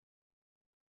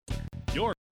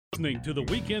Listening to the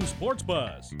Weekend Sports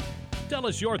Buzz. Tell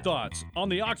us your thoughts on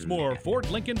the Oxmoor Fort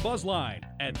Lincoln Buzz Line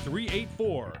at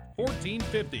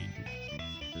 384-1450.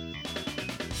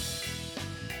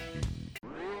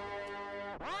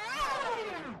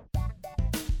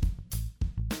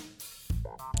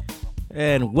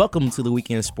 And welcome to the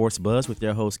Weekend Sports Buzz with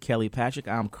your host, Kelly Patrick.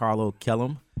 I'm Carlo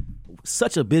Kellem.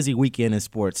 Such a busy weekend in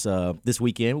sports this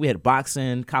weekend. We had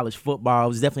boxing, college football. It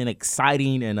was definitely an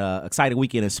exciting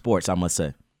weekend in sports, I must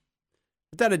say.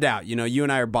 Without a doubt. You know, you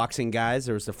and I are boxing guys.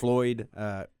 There was the Floyd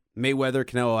Mayweather,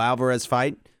 Canelo Alvarez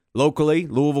fight. Locally,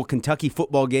 Louisville, Kentucky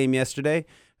football game yesterday.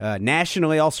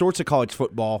 Nationally, all sorts of college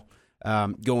football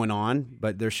going on,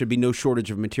 but there should be no shortage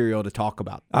of material to talk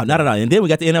about. Oh, not at all. And then we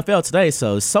got the NFL today,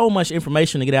 so much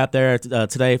information to get out there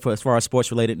today as far as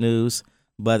sports-related news.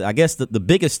 But I guess the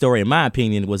biggest story, in my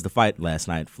opinion, was the fight last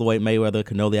night. Floyd Mayweather,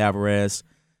 Canelo Alvarez.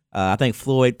 I think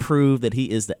Floyd proved that he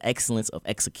is the excellence of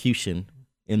execution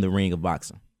in the ring of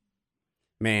boxing.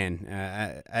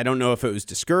 Man, I don't know if it was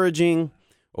discouraging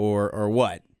or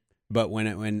what, but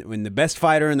when the best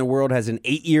fighter in the world has an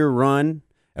 8-year run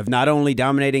of not only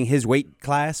dominating his weight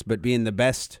class, but being the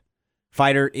best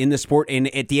fighter in the sport,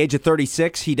 and at the age of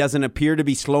 36, he doesn't appear to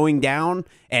be slowing down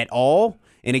at all.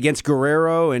 And against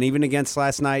Guerrero and even against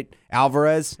last night,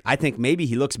 Alvarez, I think maybe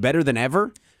he looks better than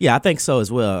ever. Yeah, I think so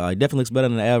as well. He definitely looks better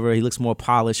than ever. He looks more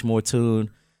polished, more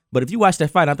tuned. But if you watch that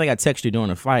fight, I think I texted you during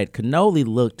the fight, Canelo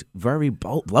looked very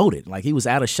bloated. Like he was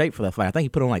out of shape for that fight. I think he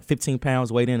put on like 15 pounds,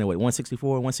 weighed in at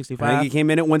 164, 165. I think he came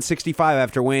in at 165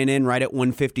 after weighing in right at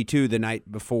 152 the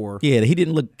night before. Yeah, he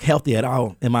didn't look healthy at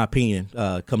all, in my opinion,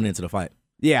 coming into the fight.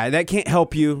 Yeah, that can't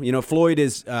help you. You know, Floyd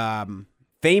is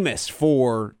famous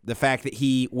for the fact that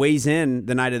he weighs in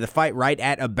the night of the fight right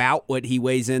at about what he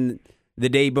weighs in the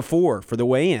day before for the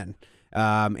weigh-in.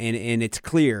 And it's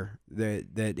clear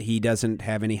that he doesn't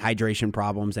have any hydration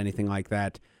problems, anything like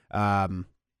that.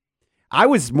 I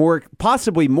was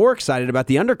possibly more excited about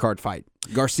the undercard fight,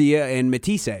 Garcia and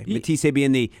Matisse. Matisse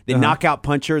being the knockout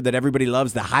puncher that everybody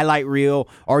loves, the highlight reel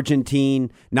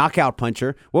Argentine knockout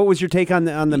puncher. What was your take on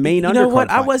the main undercard fight? You know what?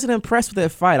 I wasn't impressed with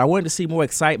that fight. I wanted to see more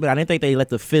excitement. I didn't think they let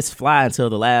the fist fly until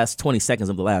the last 20 seconds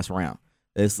of the last round.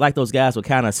 It's like those guys were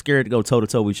kind of scared to go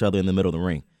toe-to-toe with each other in the middle of the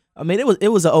ring. I mean, it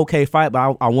was an okay fight,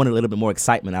 but I wanted a little bit more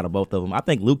excitement out of both of them. I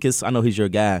think Lucas, I know he's your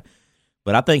guy,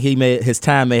 but I think his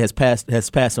time has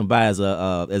passed him by as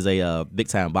a big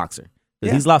time boxer.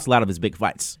 Yeah. He's lost a lot of his big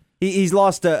fights. He's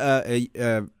lost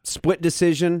a split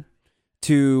decision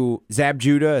to Zab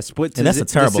Judah, a split and that's a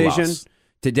terrible decision loss.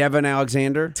 To Devin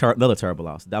Alexander. Another terrible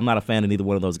loss. I'm not a fan of neither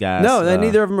one of those guys. No,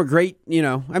 neither of them are great. You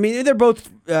know, I mean, they're both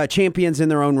champions in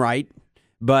their own right,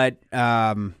 but.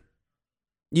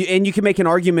 You can make an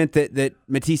argument that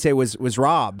Matisse was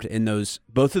robbed in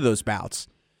both of those bouts.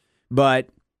 But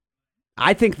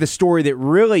I think the story that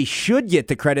really should get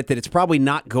the credit that it's probably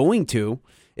not going to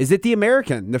is that the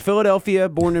American, the Philadelphia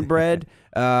born and bred,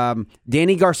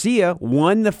 Danny Garcia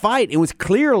won the fight. It was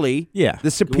clearly the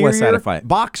superior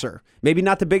boxer. Maybe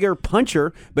not the bigger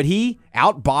puncher, but he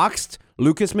outboxed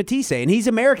Lucas Matisse, and he's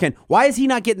American. Why is he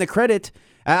not getting the credit?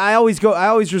 I always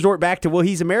resort back to, well,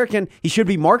 he's American. He should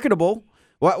be marketable.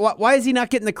 Why is he not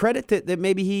getting the credit that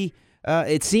maybe he,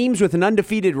 it seems, with an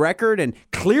undefeated record and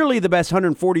clearly the best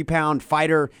 140-pound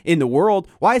fighter in the world,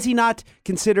 why is he not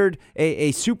considered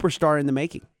a superstar in the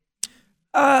making?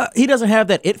 He doesn't have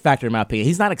that it factor, in my opinion.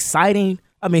 He's not exciting.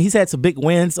 I mean, he's had some big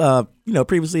wins.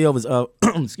 Previously over,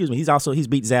 excuse me, he's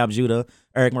beat Zab Judah,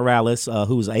 Eric Morales,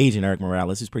 who's Asian Eric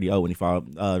Morales. He's pretty old when he fought.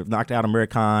 Knocked out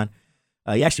American.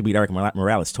 He actually beat Eric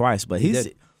Morales twice, but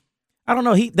I don't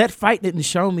know. That fight didn't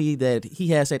show me that he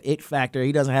has that it factor.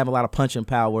 He doesn't have a lot of punching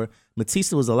power.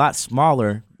 Matisse was a lot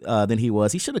smaller than he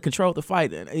was. He should have controlled the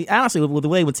fight. And honestly, with the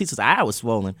way Matisse's eye was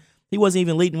swollen, he wasn't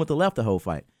even leading with the left the whole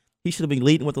fight. He should have been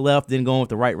leading with the left, then going with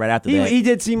the right after that. He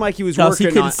did seem like he was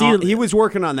working he was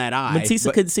working on that eye. Matisse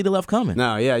couldn't see the left coming.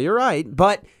 No, yeah, you're right.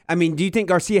 But, I mean, do you think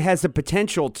Garcia has the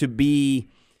potential to be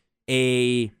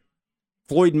a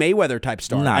Floyd Mayweather type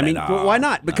star? Not I mean, why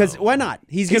not? Because why not?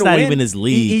 He's going to win. He's not even his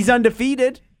league. He's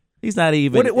undefeated. He's not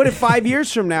even. What if 5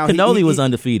 years from now Canelo was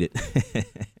undefeated?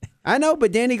 I know,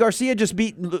 but Danny Garcia just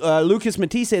beat Lucas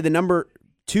Matisse, the number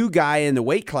 2 guy in the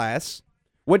weight class.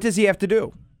 What does he have to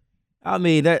do? I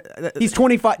mean, he's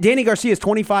 25. Danny Garcia is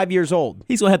 25 years old.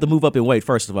 He's gonna have to move up in weight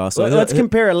first of all. So let's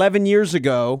compare 11 years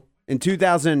ago in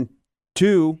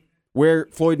 2002, where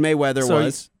Floyd Mayweather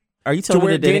was. Are you telling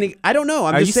me that Danny? I don't know.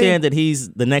 Are you saying that he's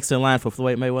the next in line for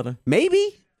Floyd Mayweather?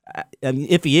 Maybe. I mean,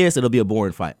 if he is, it'll be a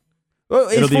boring fight. Well,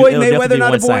 is Floyd Mayweather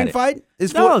not a boring fight?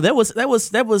 No, that was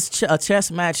a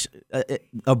chess match,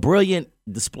 a brilliant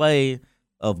display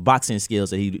of boxing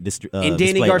skills that he displayed. And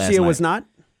Danny Garcia was not.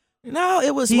 No,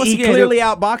 it was He clearly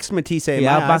outboxed Matisse. He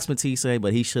outboxed Matisse,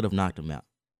 but he should have knocked him out.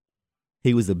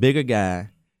 He was the bigger guy.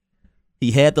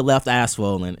 He had the left eye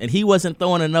swollen, and he wasn't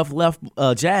throwing enough left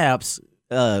jabs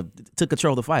to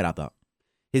control the fight, I thought.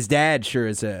 His dad sure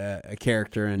is a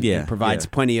character and provides yeah.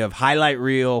 plenty of highlight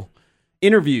reel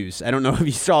interviews. I don't know if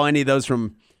you saw any of those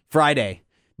from Friday,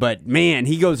 but man,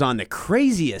 he goes on the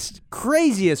craziest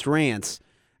rants.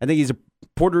 I think he's a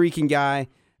Puerto Rican guy,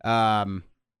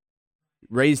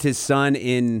 raised his son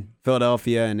in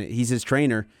Philadelphia, and he's his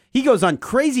trainer. He goes on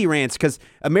crazy rants because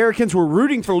Americans were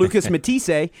rooting for Lucas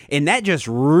Matisse, and that just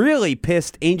really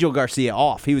pissed Angel Garcia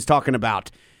off. He was talking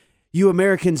about, you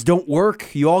Americans don't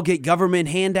work. You all get government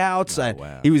handouts. Oh,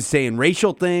 wow. He was saying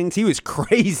racial things. He was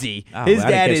crazy. His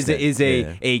dad is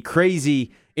a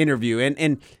crazy interview,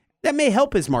 and that may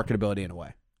help his marketability in a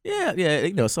way.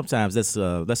 Yeah. Sometimes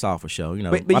that's all for show.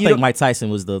 But I think Mike Tyson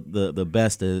was the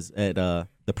best at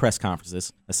the press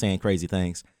conferences, saying crazy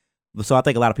things. So I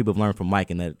think a lot of people have learned from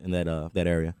Mike in that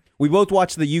area. We both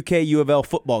watched the UK U of L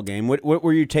football game. What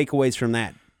were your takeaways from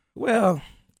that? Well,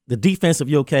 the defense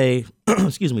of UK,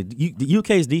 excuse me, the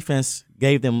UK's defense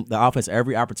gave them the offense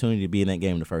every opportunity to be in that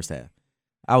game in the first half.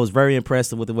 I was very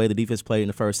impressed with the way the defense played in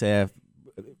the first half.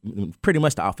 Pretty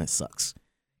much the offense sucks.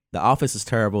 The offense is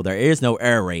terrible. There is no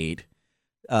air raid.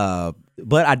 But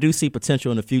I do see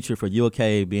potential in the future for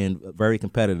UK being very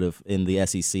competitive in the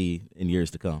SEC in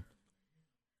years to come.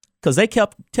 Because they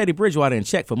kept Teddy Bridgewater in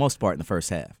check for most part in the first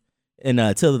half.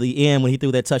 And till the end when he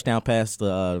threw that touchdown pass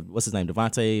to, what's his name,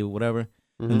 Devontae, whatever.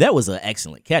 Mm-hmm. And that was an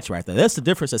excellent catch right there. That's the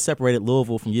difference that separated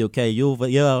Louisville from UK. U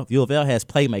of L has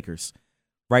playmakers.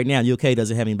 Right now, UK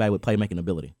doesn't have anybody with playmaking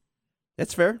ability.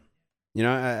 That's fair.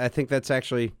 I think that's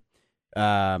actually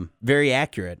very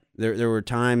accurate. There were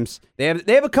times they have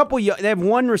a couple. They have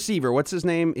one receiver. What's his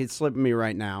name? It's slipping me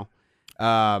right now.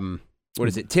 What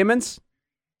is it? Timmons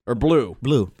or Blue?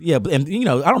 Blue. Yeah, and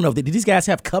I don't know. Did these guys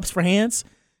have cups for hands?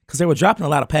 Because they were dropping a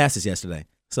lot of passes yesterday.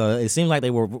 So it seemed like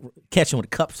they were catching with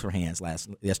cups for hands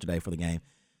yesterday for the game.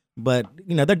 But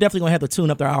they're definitely going to have to tune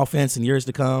up their offense in years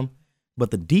to come.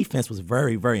 But the defense was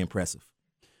very, very impressive.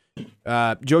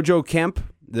 JoJo Kemp,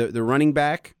 the running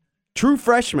back, true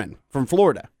freshman from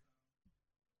Florida,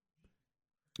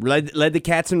 led the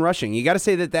Cats in rushing. You got to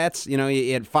say that's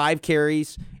he had 5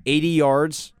 carries, 80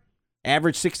 yards,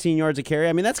 average 16 yards a carry.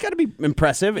 I mean, that's got to be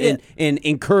impressive and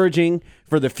encouraging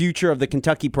for the future of the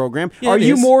Kentucky program. Yeah, Are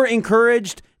you more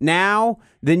encouraged now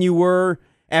than you were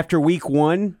after week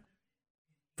 1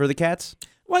 for the Cats?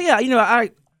 Well, yeah,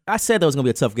 I said that was going to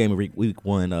be a tough game in week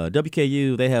 1.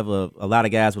 WKU, they have a lot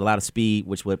of guys with a lot of speed,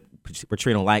 which what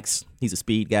Petrino likes. He's a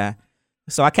speed guy.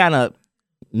 So I kind of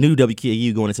knew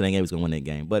WKU going into that game was going to win that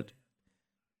game. But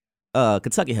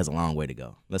Kentucky has a long way to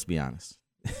go. Let's be honest.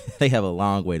 They have a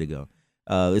long way to go.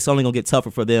 It's only going to get tougher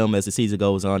for them as the season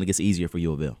goes on. It gets easier for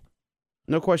U of L.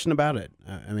 No question about it.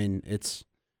 I mean, it's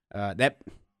that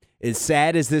as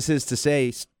sad as this is to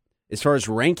say, as far as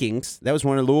rankings, that was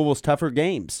one of Louisville's tougher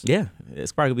games. Yeah,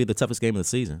 it's probably going to be the toughest game of the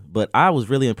season. But I was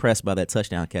really impressed by that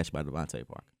touchdown catch by Devontae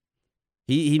Parker.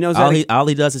 He knows all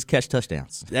he does is catch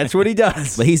touchdowns. That's what he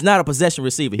does. But he's not a possession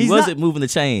receiver. He wasn't moving the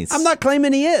chains. I'm not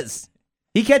claiming he is.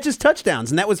 He catches touchdowns,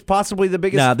 and that was possibly the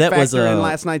biggest factor in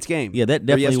last night's game. Yeah, that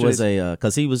definitely was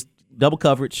because he was double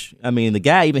coverage. I mean, the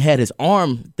guy even had his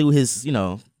arm through his,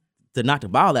 to knock the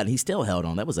ball out, and he still held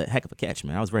on. That was a heck of a catch,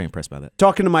 man. I was very impressed by that.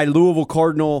 Talking to my Louisville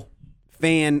Cardinal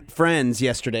fan friends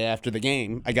yesterday after the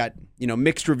game, I got,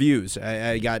 mixed reviews.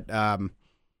 I got,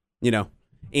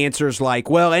 answers like,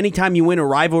 well, anytime you win a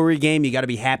rivalry game, you got to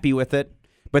be happy with it.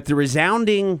 But the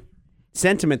resounding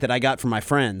sentiment that I got from my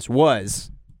friends was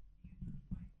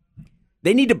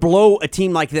they need to blow a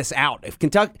team like this out. If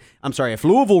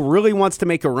Louisville really wants to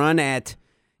make a run at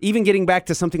even getting back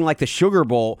to something like the Sugar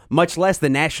Bowl, much less the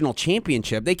national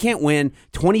championship, they can't win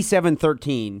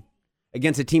 27-13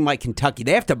 against a team like Kentucky.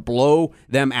 They have to blow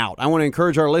them out. I want to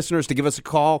encourage our listeners to give us a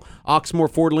call.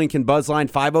 Oxmoor Ford Lincoln Buzzline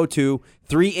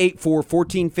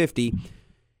 502-384-1450.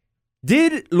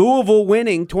 Did Louisville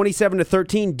winning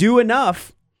 27-13 do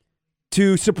enough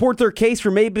to support their case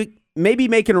for maybe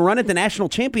making a run at the national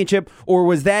championship, or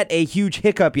was that a huge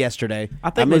hiccup yesterday?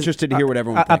 I'm interested to hear what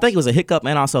everyone thinks. I think it was a hiccup,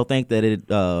 and also think that it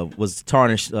was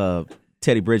tarnished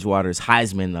Teddy Bridgewater's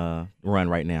Heisman run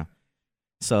right now.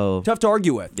 So tough to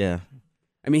argue with. Yeah.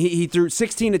 I mean, he threw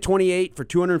 16-28 for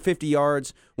 250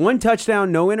 yards, 1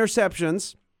 touchdown, no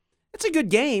interceptions. That's a good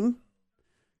game.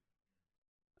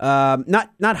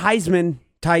 Not Heisman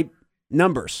type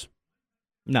numbers.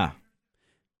 Nah.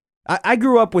 I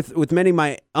grew up with many of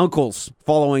my uncles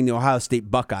following the Ohio State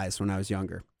Buckeyes when I was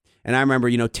younger. And I remember,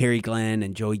 Terry Glenn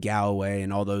and Joey Galloway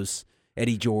and all those,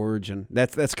 Eddie George, and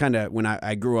that's kind of when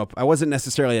I grew up. I wasn't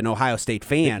necessarily an Ohio State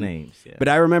fan, Big names, yeah. but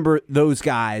I remember those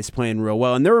guys playing real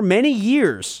well. And there were many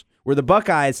years where the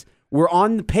Buckeyes were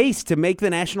on the pace to make the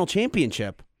national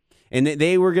championship, and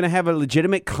they were going to have a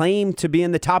legitimate claim to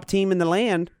being the top team in the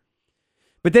land.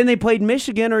 But then they played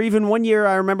Michigan, or even one year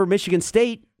I remember Michigan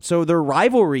State, so they're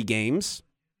rivalry games,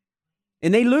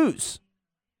 and they lose.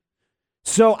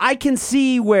 So I can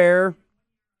see where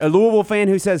a Louisville fan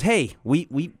who says, hey,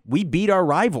 we beat our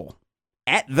rival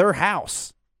at their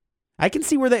house. I can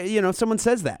see where someone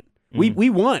says that. We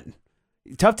won.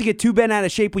 Tough to get too bent out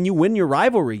of shape when you win your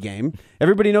rivalry game.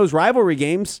 Everybody knows rivalry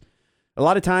games. A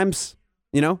lot of times,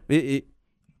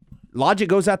 logic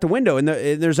goes out the window, and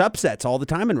there's upsets all the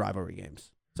time in rivalry games.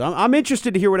 So I'm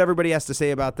interested to hear what everybody has to say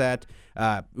about that.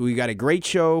 We got a great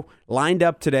show lined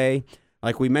up today.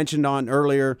 Like we mentioned on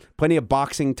earlier, plenty of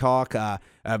boxing talk. A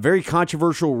very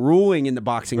controversial ruling in the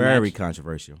boxing match. Very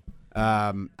controversial.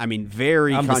 I'm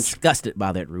disgusted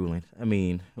by that ruling.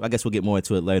 I guess we'll get more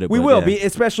into it later. We will,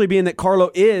 especially being that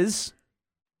Carlo is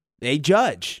a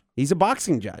judge. He's a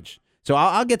boxing judge. So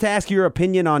I'll get to ask your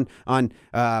opinion on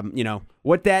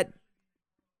what that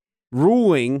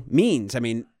ruling means.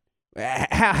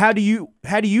 How do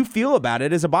you feel about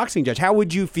it as a boxing judge? How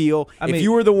would you feel if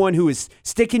you were the one who was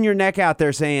sticking your neck out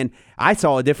there saying, I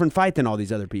saw a different fight than all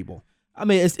these other people?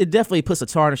 It definitely puts a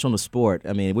tarnish on the sport.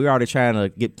 We're already trying to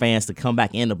get fans to come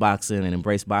back into boxing and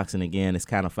embrace boxing again. It's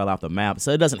kind of fell off the map,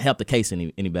 so it doesn't help the case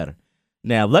any better.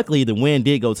 Now, luckily, the win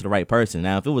did go to the right person.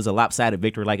 Now, if it was a lopsided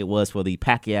victory like it was for the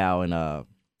Pacquiao and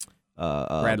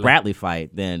Bradley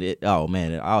fight, then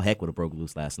all heck would have broke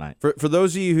loose last night. For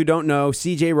those of you who don't know,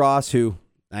 C.J. Ross, who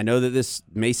I know that this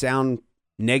may sound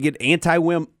negative,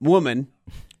 anti-woman,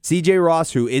 C.J.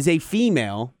 Ross, who is a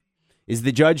female, is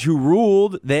the judge who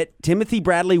ruled that Timothy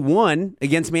Bradley won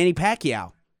against Manny Pacquiao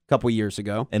a couple years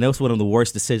ago. And that was one of the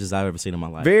worst decisions I've ever seen in my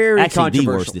life. Very controversial.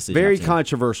 The worst decision. Very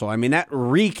controversial. That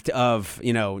reeked of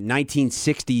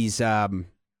 1960s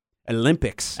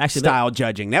Olympics style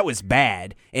judging. That was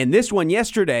bad. And this one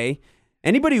yesterday,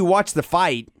 anybody who watched the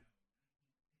fight,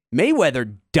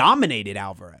 Mayweather dominated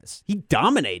Alvarez. He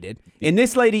dominated. And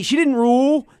this lady, she didn't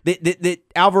rule that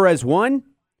Alvarez won.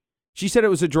 She said it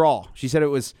was a draw. She said it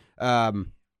was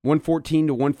 114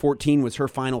 to 114 was her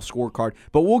final scorecard.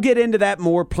 But we'll get into that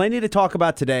more. Plenty to talk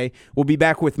about today. We'll be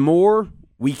back with more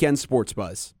Weekend Sports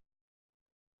Buzz.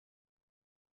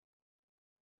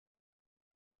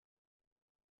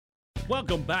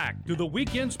 Welcome back to the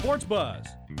Weekend Sports Buzz.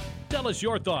 Tell us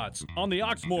your thoughts on the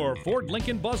Oxmoor Ford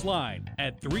Lincoln Buzz Line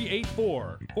at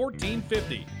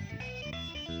 384-1450.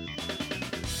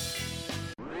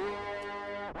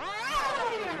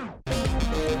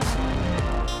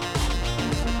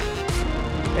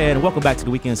 And welcome back to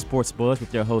the Weekend Sports Buzz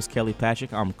with your host, Kelly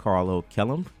Patrick. I'm Carlo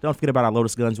Kellem. Don't forget about our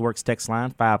Lotus Guns Works text line,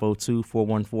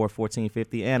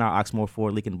 502-414-1450, and our Oxmoor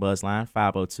Ford Lincoln Buzz line,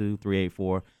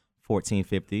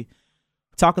 502-384-1450.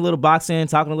 Talking a little boxing,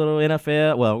 talking a little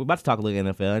NFL. Well, we're about to talk a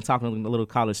little NFL and talking a little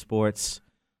college sports.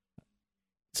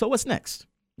 So what's next,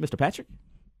 Mr. Patrick?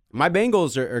 My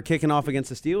Bengals are kicking off against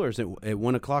the Steelers at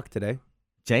 1 o'clock today.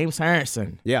 James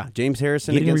Harrison. Yeah, James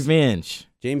Harrison. Getting revenge.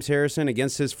 James Harrison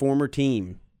against his former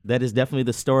team. That is definitely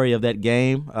the story of that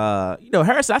game.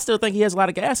 Harrison, I still think he has a lot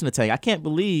of gas in the tank. I can't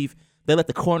believe they let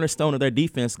the cornerstone of their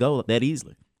defense go that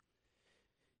easily.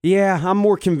 Yeah, I'm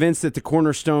more convinced that the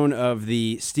cornerstone of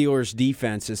the Steelers'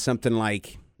 defense is something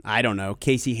like, I don't know,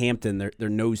 Casey Hampton, their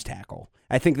nose tackle.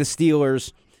 I think the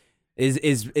Steelers,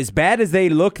 is as bad as they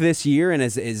look this year and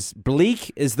as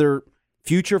bleak as their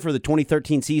future for the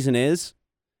 2013 season is,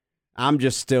 I'm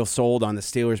just still sold on the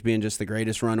Steelers being just the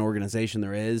greatest run organization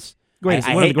there is. I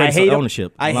hate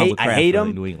ownership. I hate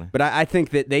them, but I think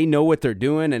that they know what they're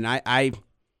doing, and I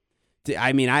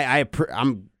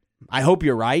hope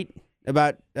you're right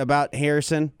about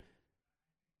Harrison,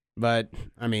 but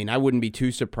I wouldn't be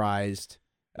too surprised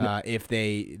if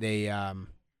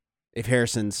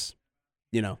Harrison's,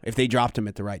 if they dropped him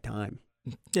at the right time.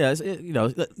 Yeah,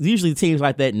 usually teams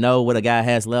like that know what a guy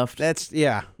has left. They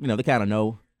kind of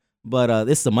know. But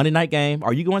this is a Monday night game.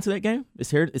 Are you going to that game? It's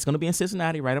here. It's going to be in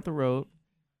Cincinnati, right up the road.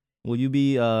 Will you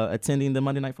be attending the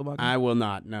Monday night football game? I will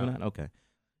not. No. You're not? Okay.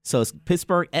 So it's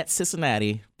Pittsburgh at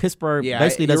Cincinnati. Pittsburgh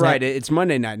basically you're doesn't. Right. It's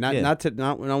Monday night.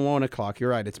 Not 1 o'clock. You're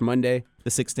right. It's Monday,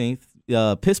 the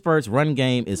 16th. Pittsburgh's run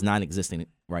game is non-existent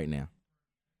right now.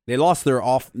 They lost their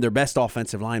best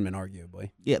offensive lineman, arguably.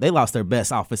 Yeah, they lost their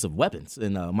best offensive weapons,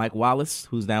 and Mike Wallace,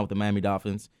 who's down with the Miami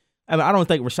Dolphins. I don't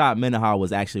think Rashad Mendenhall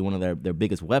was actually one of their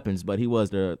biggest weapons, but he was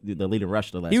the leading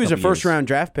rusher the last. He was a first-round years.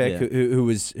 draft pick who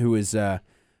was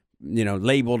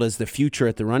labeled as the future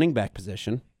at the running back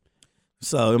position.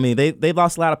 So I mean, they've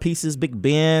lost a lot of pieces. Big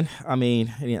Ben. I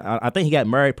mean, I think he got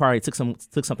married. Probably took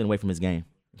something away from his game.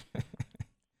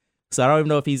 So I don't even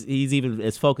know if he's even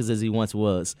as focused as he once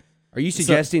was. Are you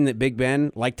suggesting that Big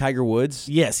Ben, like Tiger Woods,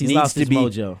 yes, he's lost his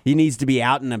mojo. He needs to be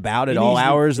out and about at all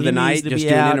hours of the night, just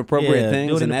doing inappropriate things?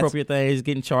 Doing inappropriate things,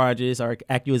 getting charges or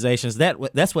accusations.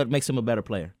 That's what makes him a better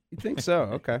player. You think so?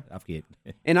 Okay. I forget.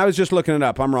 And I was just looking it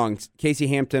up. I'm wrong. Casey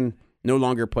Hampton no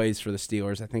longer plays for the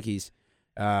Steelers. I think he's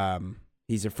a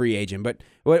free agent. But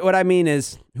what I mean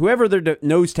is, whoever their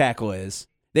nose tackle is,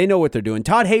 they know what they're doing.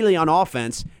 Todd Haley on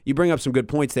offense, you bring up some good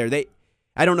points there.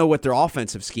 I don't know what their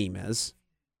offensive scheme is.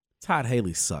 Todd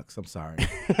Haley sucks. I'm sorry.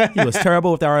 He was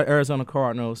terrible with our Arizona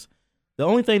Cardinals. The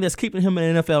only thing that's keeping him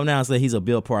in the NFL now is that he's a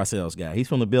Bill Parcells guy. He's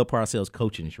from the Bill Parcells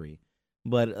coaching tree.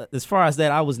 But as far as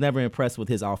that, I was never impressed with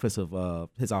his offensive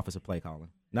play calling.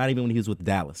 Not even when he was with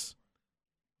Dallas.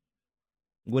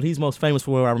 What he's most famous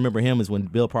for, I remember him, is when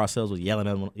Bill Parcells was yelling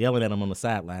at him on the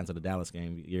sidelines of the Dallas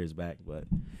game years back. But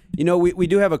we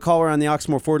do have a caller on the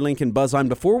Oxmoor Ford Lincoln Buzz line.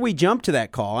 Before we jump to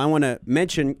that call, I want to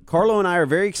mention Carlo and I are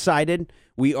very excited.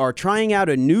 We are trying out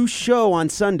a new show on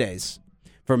Sundays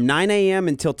from 9 a.m.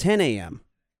 until 10 a.m.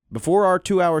 Before our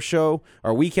 2-hour show,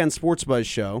 our weekend Sports Buzz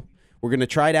show. We're going to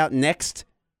try it out next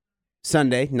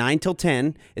Sunday, 9 till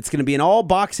 10. It's going to be an all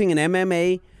boxing and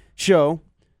MMA show.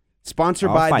 Sponsored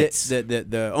all by fights.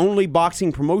 the only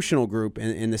boxing promotional group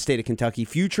in the state of Kentucky,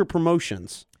 Future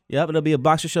Promotions. Yep, it'll be a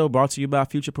boxer show brought to you by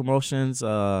Future Promotions,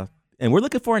 and we're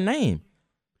looking for a name.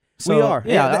 So, we are.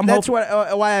 Yeah, that's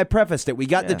why I prefaced it. We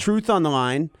got the Truth on the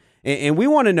line, and we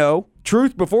want to know,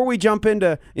 Truth, before we jump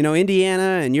into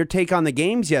Indiana and your take on the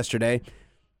games yesterday,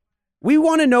 we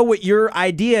want to know what your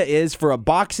idea is for a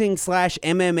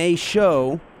boxing/MMA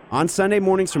show on Sunday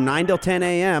mornings from 9 till 10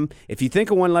 a.m. If you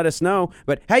think of one, let us know.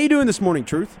 But how you doing this morning,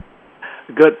 Truth?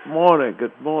 Good morning.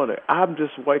 I'm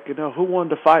just waking up. Who won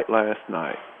the fight last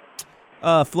night?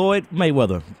 Floyd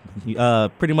Mayweather.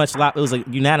 Pretty much, it was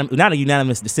not a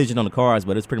unanimous decision on the cards,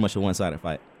 but it's pretty much a one-sided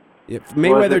fight.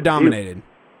 Mayweather dominated.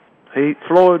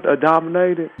 Floyd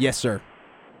dominated? Yes, sir.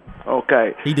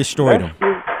 Okay. He destroyed him.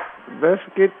 Let's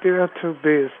get down to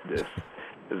business.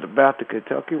 It's about the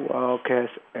Kentucky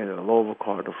Wildcats and the Louisville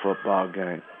Cardinal football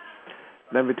game.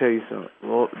 Let me tell you something.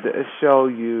 It show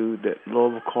you that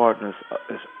Louisville Cardinals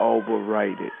is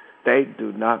overrated. They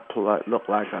do not look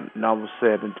like a number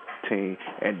 7 team,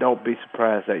 and don't be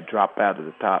surprised they drop out of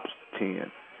the top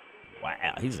 10. Wow,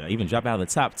 he's even drop out of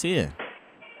the top 10.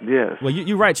 Yes. Well,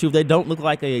 you're right, Chief. They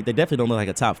definitely don't look like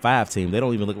a top 5 team. They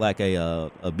don't even look like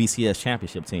a BCS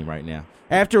championship team right now.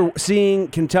 After seeing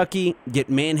Kentucky get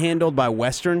manhandled by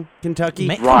Western Kentucky,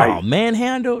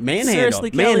 manhandled.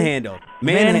 Seriously, manhandled.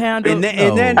 And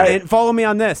then follow me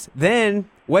on this. Then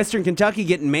Western Kentucky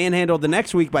getting manhandled the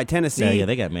next week by Tennessee. Yeah,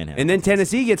 they got manhandled. And then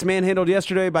Tennessee gets manhandled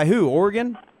yesterday by who?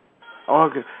 Oregon.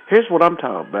 Here's what I'm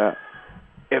talking about.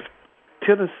 If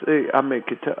Louisville's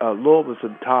in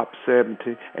the top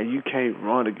 70, and you can't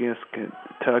run against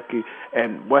Kentucky,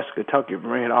 and West Kentucky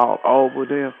ran all over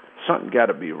them, something got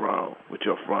to be wrong with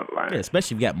your front line. Yeah,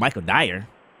 especially if you got Michael Dyer.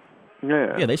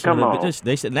 Yeah, they should.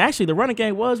 And actually, the running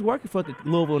game was working for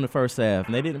Louisville in the first half,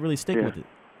 and they didn't really stick with it.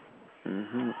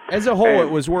 Mm-hmm. As a whole, it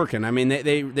was working. I mean,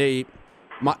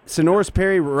 Sonoris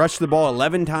Perry rushed the ball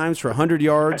 11 times for 100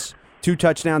 yards. 2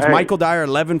 touchdowns. Hey. Michael Dyer,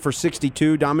 11 for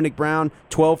 62. Dominic Brown,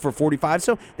 12 for 45.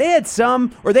 So they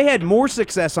had more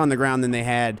success on the ground than they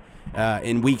had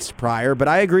in weeks prior. But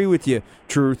I agree with you,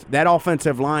 Truth. That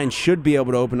offensive line should be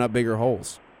able to open up bigger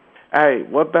holes. Hey,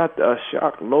 what about the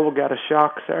shock? Louisville got a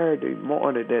shock Saturday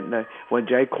morning, didn't they? When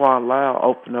Jaquan Lyle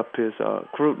opened up his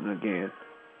recruiting again.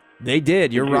 They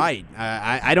did. You're right.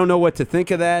 I don't know what to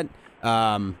think of that.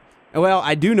 Well,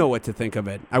 I do know what to think of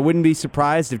it. I wouldn't be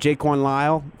surprised if Jaquan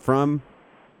Lyle from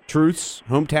Truth's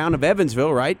hometown of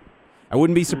Evansville, right? I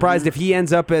wouldn't be surprised if he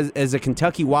ends up as a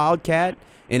Kentucky Wildcat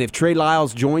and if Trey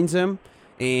Lyles joins him.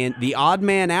 And the odd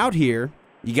man out here,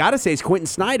 you got to say, is Quentin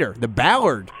Snyder, the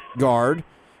Ballard guard,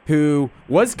 who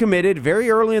was committed very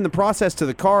early in the process to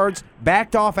the Cards,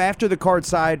 backed off after the Cards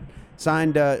signed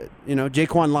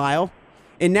Jaquan Lyle,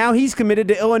 and now he's committed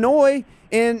to Illinois.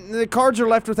 And the Cards are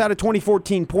left without a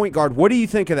 2014 point guard. What do you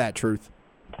think of that, Truth?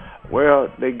 Well,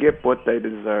 they get what they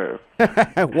deserve.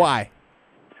 Why?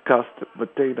 Because, I'm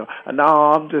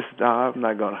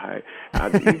not going to hate.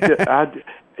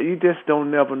 You just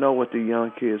don't never know what the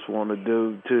young kids want to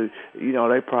do.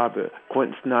 They probably,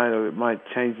 Quentin Snyder might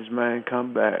change his mind,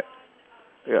 come back.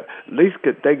 Yeah, at least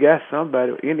they got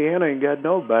somebody. Indiana ain't got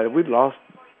nobody. We lost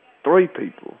 3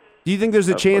 people. Do you think there's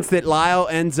a chance that Lyle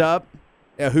ends up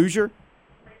a Hoosier?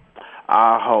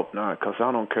 I hope not, because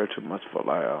I don't care too much for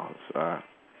Lyle. So.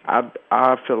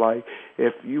 I feel like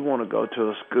if you want to go to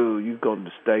a school, you're going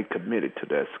to stay committed to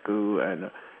that school, and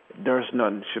there's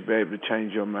nothing should be able to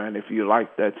change your mind. If you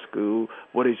like that school,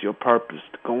 what is your purpose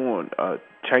to go on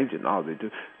changing all they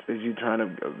do? Is you trying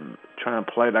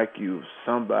to play like you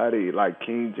somebody like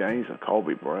King James or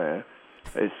Kobe Bryant?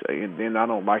 And then I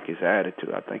don't like his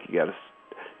attitude. I think he got a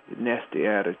nasty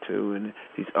attitude, and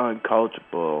he's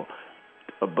uncoachable.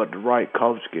 But the right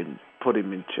coach can put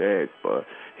him in check. But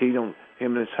him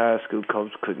and his high school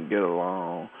coach couldn't get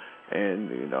along, and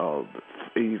him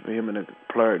and the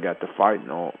player got to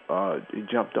fighting on. He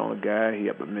jumped on a guy. He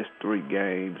had to miss 3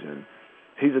 games, and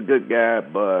he's a good guy.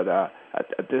 But I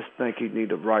just think he need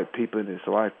the right people in his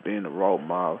life being a role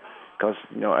model. Because,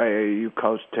 AAU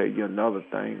coach tell you another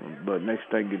thing, but next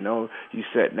thing you know, you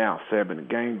sat down 7 a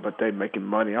game, but they making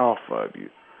money off of you.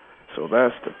 So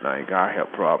that's the thing I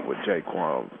have problem with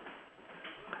Jaquan.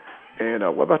 And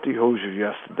what about the Hoosiers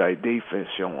yesterday? Defense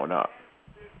showing up.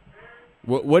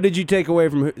 What did you take away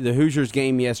from the Hoosiers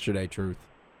game yesterday, Truth?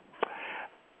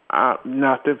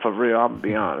 Nothing for real. I'll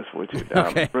be honest with you.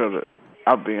 Okay.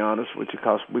 I'll be honest with you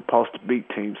because we're supposed to beat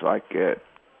teams like that.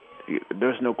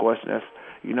 There's no question.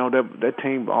 That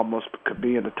team almost could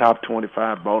be in the top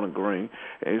 25 Bowling Green.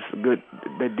 It's a good.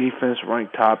 Their defense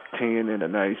ranked top 10 in the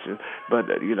nation. But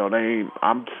they ain't.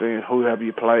 I'm saying who have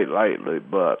you played lately?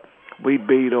 But we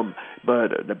beat them.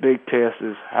 But the big test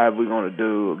is how we going to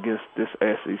do against this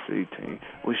SEC team.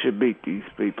 We should beat these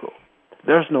people.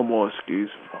 There's no more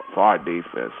excuse for our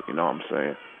defense. You know what I'm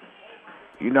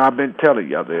saying? I've been telling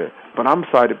y'all there, but I'm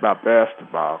excited about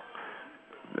basketball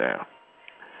now.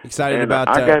 Excited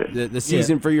about the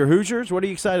season for your Hoosiers? What are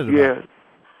you excited about? Yeah,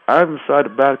 I'm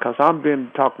excited about it because I've been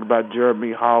talking about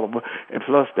Jeremy Holloway, and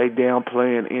plus they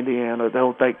downplaying Indiana. They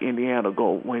don't think Indiana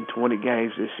going to win 20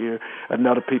 games this year.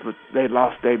 Another people, they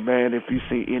lost their man. If you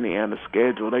see Indiana's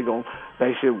schedule,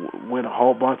 they should win a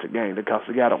whole bunch of games because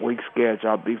they got a weak schedule.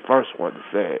 I'll be first one to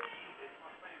say it.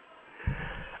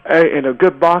 Hey, and a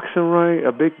good boxing ring,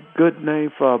 a good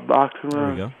name for a boxing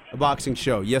ring. There we go. A boxing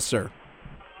show, yes, sir.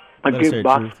 A good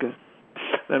boxing.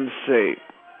 Let me see.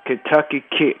 Kentucky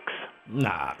Kicks.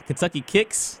 Nah, Kentucky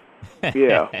Kicks?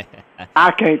 Yeah.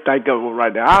 I can't think of one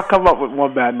right now. I'll come up with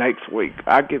one by next week.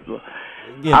 Think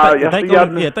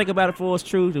about it for us,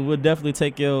 Truth, and we'll definitely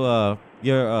take your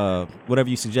whatever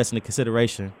you suggest into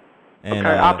consideration. And,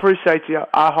 okay, I appreciate you.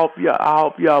 I hope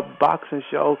y'all boxing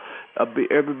show be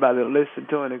everybody listen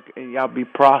to it and y'all be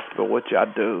prosper what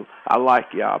y'all do. I like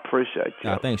y'all. I appreciate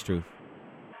y'all. Thanks, Truth.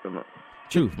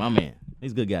 Truth, my man.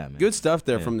 He's a good guy, man. Good stuff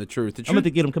there from the Truth. I'm going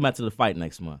to get him come out to the fight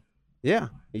next month. Yeah,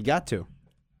 he got to.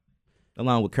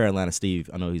 Along with Carolina Steve.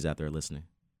 I know he's out there listening.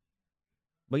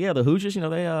 But yeah, the Hoosiers,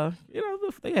 they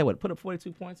had put up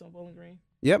 42 points on Bowling Green.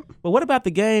 Yep. But what about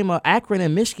the game Akron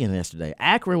and Michigan yesterday?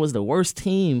 Akron was the worst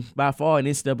team by far in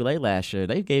NCAA last year.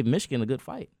 They gave Michigan a good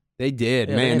fight. They did,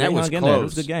 yeah, man. That was close. It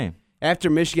was a good game. After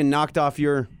Michigan knocked off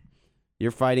your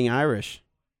Fighting Irish.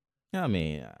 I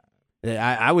mean,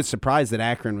 I was surprised that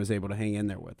Akron was able to hang in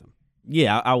there with them.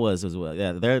 Yeah, I was as well.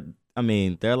 Yeah, they're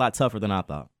a lot tougher than I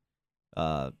thought.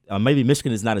 Maybe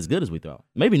Michigan is not as good as we thought.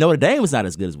 Maybe Notre Dame was not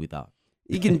as good as we thought.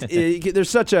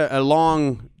 There's such a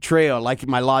long trail, like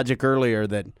my logic earlier,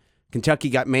 that Kentucky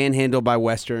got manhandled by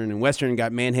Western, and Western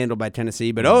got manhandled by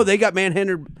Tennessee, but they got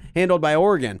manhandled by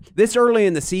Oregon. This early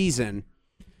in the season,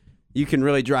 you can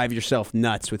really drive yourself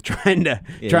nuts with trying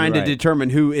to determine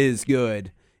who is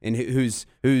good and who's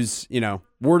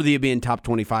worthy of being top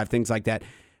 25, things like that.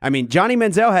 I mean, Johnny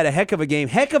Manziel had a heck of a game,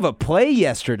 heck of a play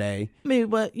yesterday. I mean,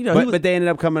 but they ended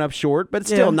up coming up short. But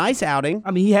still, nice outing.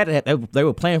 I mean, they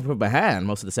were playing from behind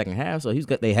most of the second half, so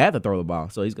they had to throw the ball.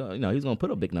 So he's going to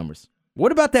put up big numbers.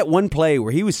 What about that one play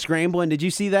where he was scrambling? Did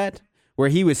you see that? Where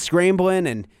he was scrambling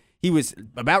and he was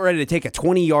about ready to take a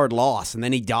 20-yard loss, and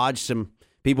then he dodged some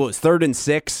people. It was 3rd and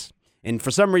 6, and for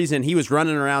some reason he was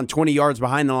running around 20 yards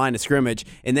behind the line of scrimmage,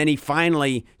 and then he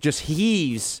finally just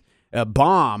heaves a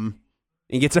bomb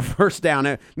and gets a first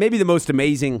down. Maybe the most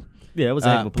amazing it was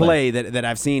a play that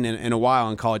I've seen in a while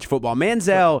in college football.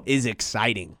 Manziel is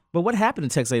exciting. But what happened in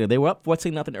Texas A&M? They were up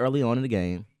 14-0 early on in the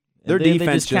game. Their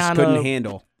defense just couldn't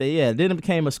handle. Then it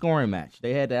became a scoring match.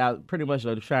 They had to pretty much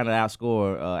trying to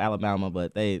outscore Alabama,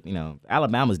 but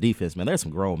Alabama's defense, man, there's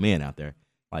some grown men out there.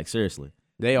 Like, seriously.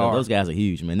 They are. Those guys are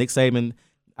huge, man. Nick Saban,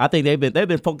 I think they've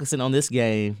been focusing on this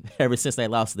game ever since they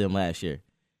lost to them last year.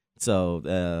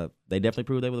 So they definitely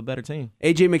proved they were the better team.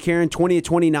 A.J. McCarron, 20 of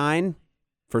 29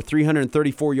 for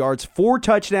 334 yards, 4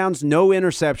 touchdowns, no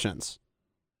interceptions.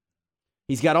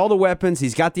 He's got all the weapons.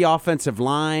 He's got the offensive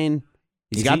line.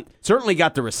 He's certainly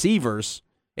got the receivers.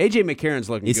 A.J. McCarron's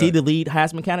looking good. Is he the lead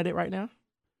Heisman candidate right now?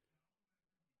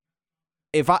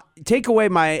 if I take away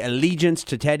my allegiance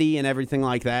to Teddy and everything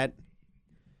like that,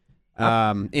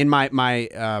 in my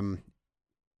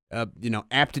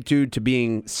aptitude to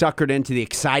being suckered into the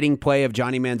exciting play of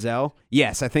Johnny Manziel,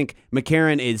 yes, I think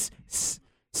McCarron is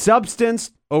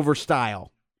substance over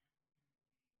style.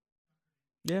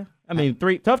 Yeah, I mean,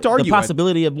 tough to argue. The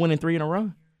possibility of winning 3 in a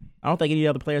row. I don't think any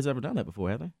other players ever done that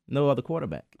before, have they? No other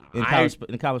quarterback in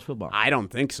college football. I don't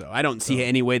think so. I don't see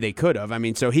any way they could have. I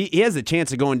mean, so he has a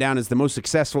chance of going down as the most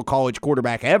successful college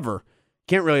quarterback ever.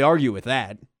 Can't really argue with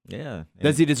that. Yeah.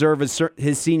 Does he deserve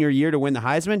his senior year to win the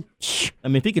Heisman? I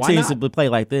mean, if he continues to play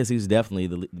like this, he's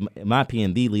definitely, in my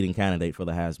opinion, the leading candidate for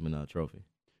the Heisman Trophy.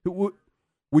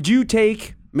 Would you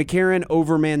take McCarron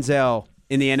over Manziel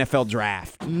in the NFL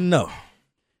draft? No.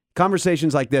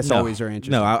 Conversations like this always are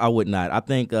interesting. No, I would not. I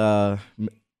think I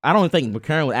don't think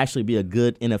McCarron would actually be a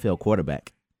good NFL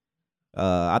quarterback.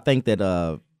 I think that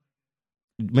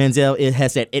Manziel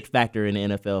has that it factor in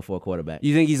the NFL for a quarterback.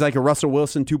 You think he's like a Russell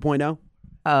Wilson 2.0?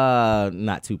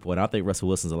 Not 2.0. I think Russell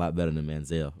Wilson's a lot better than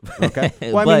Manziel. Okay.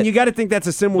 Well, I mean, you got to think that's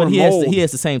a similar mold. He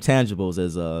has the same tangibles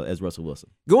as Russell Wilson.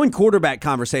 Going quarterback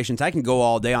conversations, I can go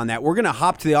all day on that. We're going to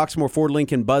hop to the Oxmoor Ford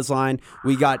Lincoln Buzz line.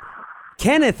 We got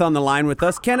Kenneth on the line with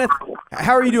us. Kenneth,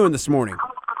 how are you doing this morning?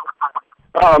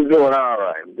 Oh, I'm doing all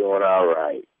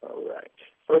right. All right.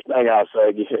 First thing I'll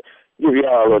say, give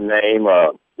y'all a name.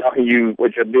 Y'all can use,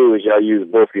 what you'll do is y'all use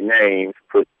both your names,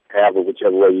 have it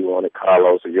whichever way you want it,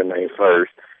 Carlos or your name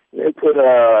first. And then put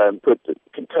the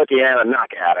Kentuckiana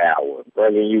Knockout Hour,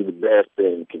 bringing you the best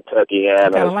in Kentuckiana. I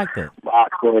kind of like that.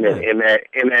 Boxing and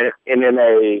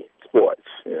MMA sports.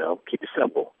 Keep it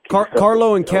simple.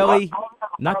 Carlo and Kelly.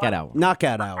 Knockout Hour.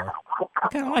 I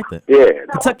kind of like that. Yeah.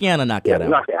 Kentuckiana Knockout Hour.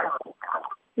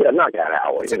 Knockout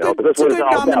Hour. It's a good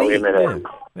nominee.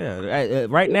 Yeah.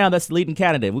 Right now, that's the leading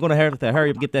candidate. We're going to have to hurry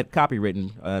up and get that copy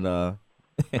written, and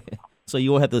so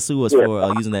you won't have to sue us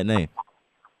for using that name.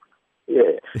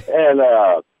 Yeah. And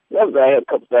another thing, I had a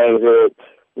couple things here.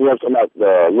 Talking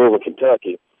about Louisville,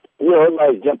 Kentucky.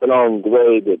 Everybody's jumping on the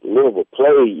way that Louisville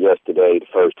played yesterday, the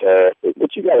first half.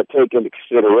 But you got to take into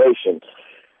consideration,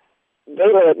 they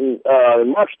let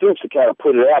Mark Stoops kind of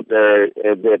put it out there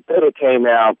that they came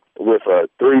out with a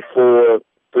 3-4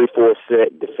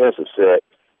 set, defensive set.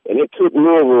 And it took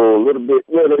Louisville a little bit.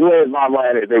 They went my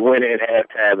mind that they went in at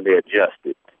halftime and they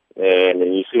adjusted. And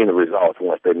you've seen the results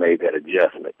once they made that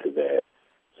adjustment to that.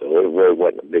 So it really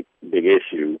wasn't a big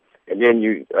issue. And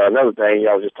then another thing,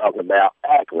 y'all was just talking about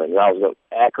Akron.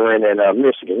 Akron and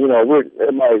Michigan.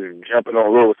 Everybody's jumping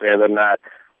on Louisville saying they're not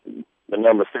the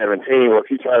number 17. Well,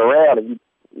 if you turn around and you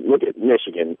look at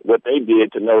Michigan, what they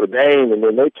did to Notre Dame, and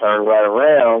then they turned right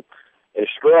around and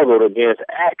struggled against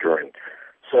Akron.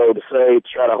 So to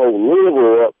try to hold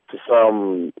Louisville up to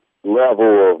some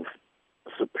level of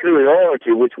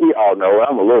superiority, which we all know,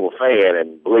 I'm a Louisville fan,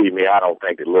 and believe me, I don't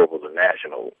think that Louisville's a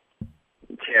national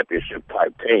championship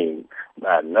type team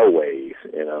by no ways,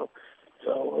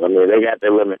 So, I mean, they got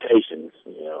their limitations,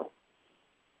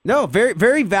 No, very,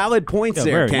 very valid points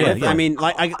there, Kenneth. Yeah. I mean,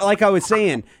 like I was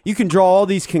saying, you can draw all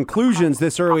these conclusions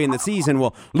this early in the season.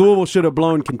 Well, Louisville should have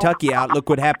blown Kentucky out. Look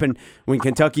what happened when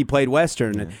Kentucky played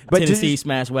Western. Yeah. But Tennessee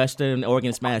smashed Western,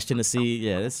 Oregon smashed Tennessee.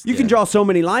 Yeah, you can draw so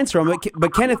many lines from it.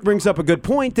 But Kenneth brings up a good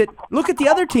point that look at the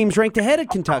other teams ranked ahead of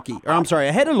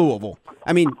ahead of Louisville.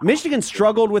 I mean, Michigan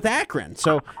struggled with Akron.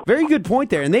 So very good point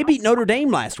there. And they beat Notre Dame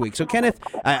last week. So, Kenneth,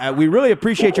 we really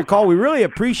appreciate your call. We really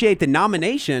appreciate the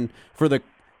nomination for the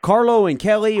Carlo and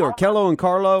Kelly, or Kello and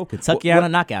Carlo.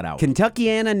 Kentuckiana Knockout Hour.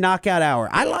 Kentuckiana Knockout Hour.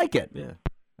 I like it. Yeah.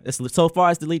 So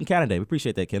far, it's the leading candidate. We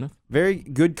appreciate that, Kenneth. Very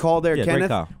good call there, Kenneth. Great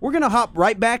call. We're going to hop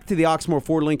right back to the Oxmoor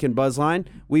Ford Lincoln Buzz line.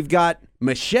 We've got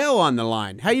Michelle on the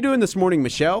line. How you doing this morning,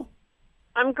 Michelle?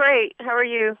 I'm great. How are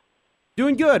you?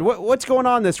 Doing good. What's going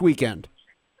on this weekend?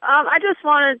 I just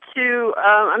wanted to,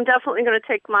 I'm definitely going to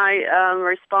take my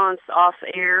response off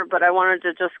air, but I wanted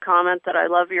to just comment that I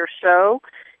love your show.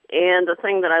 And the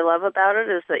thing that I love about it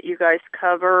is that you guys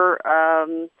cover,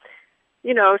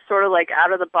 sort of like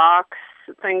out of the box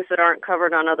things that aren't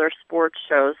covered on other sports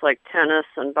shows like tennis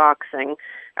and boxing.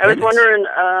 I was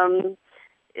wondering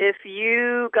if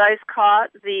you guys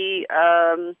caught the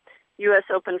U.S.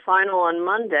 Open final on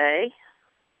Monday.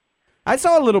 I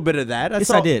saw a little bit of that.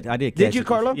 I did. Did you,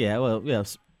 Carlo? Yeah, well, yeah.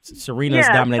 Serena's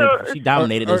dominated. She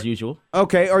dominated as usual.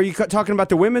 Okay, are you talking about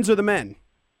the women's or the men?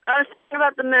 I was thinking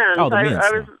about the men. Oh, the men's.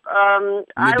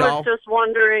 I was just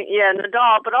wondering,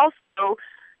 Nadal, but also,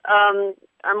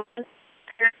 I'm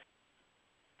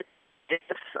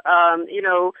if,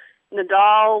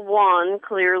 Nadal won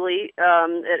clearly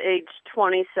at age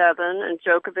 27 and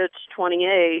Djokovic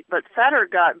 28, but Federer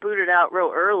got booted out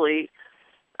real early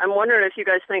I'm wondering if you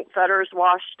guys think Federer's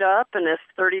washed up, and if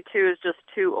 32 is just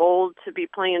too old to be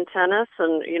playing tennis,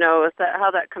 and if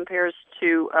how that compares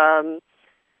to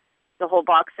the whole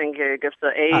boxing gig. If the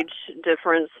age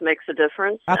difference makes a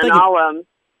difference, I'll take my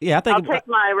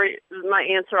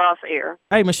answer off air.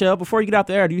 Hey, Michelle, before you get out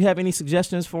the air, do you have any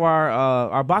suggestions for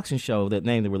our boxing show, that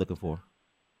name that we're looking for?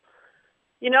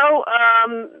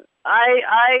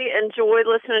 I enjoyed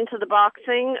listening to the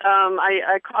boxing.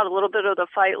 I caught a little bit of the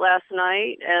fight last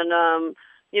night, and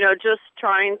just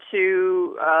trying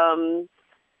to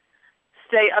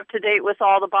stay up to date with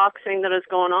all the boxing that is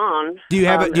going on. Do you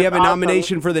have a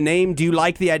nomination for the name? Do you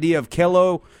like the idea of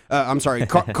Carlo and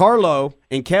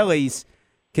Kelly's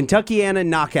Kentuckiana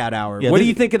Knockout Hour? What do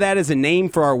you think of that as a name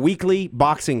for our weekly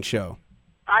boxing show?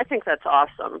 I think that's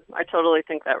awesome. I totally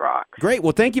think that rocks. Great.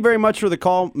 Well, thank you very much for the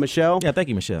call, Michelle. Yeah, thank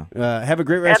you, Michelle. Have a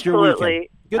great rest of your weekend.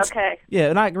 Okay. Yeah,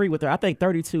 and I agree with her. I think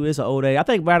 32 is an old age. I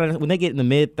think when they get in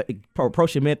the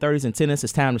approaching mid-30s in tennis,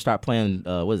 it's time to start playing,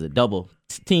 double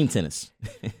team tennis.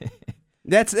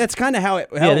 That's kind of how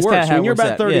it works. When you're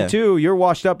about 32, you're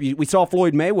washed up. We saw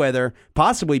Floyd Mayweather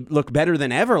possibly look better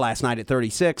than ever last night at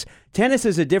 36. Tennis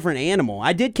is a different animal.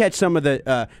 I did catch some of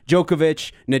the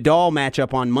Djokovic-Nadal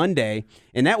matchup on Monday,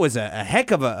 and that was a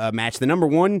heck of a match. The number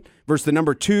 1 versus the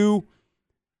number 2,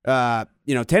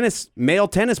 male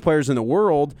tennis players in the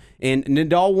world, and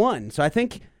Nadal won. So I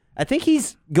think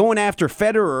he's going after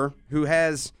Federer, who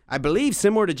has, I believe,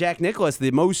 similar to Jack Nicklaus,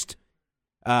 the most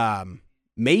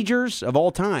majors of all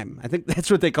time. I think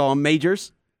that's what they call them,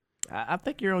 majors. I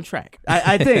think you're on track.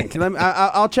 I think.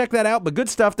 I'll check that out, but good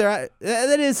stuff there.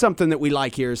 That is something that we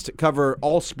like here, is to cover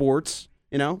all sports,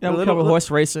 we cover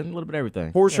horse racing, a little bit of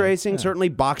everything. Horse racing, certainly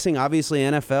boxing, obviously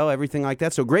NFL, everything like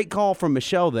that. So great call from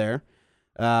Michelle there.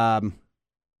 Good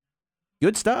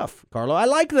stuff, Carlo. I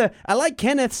like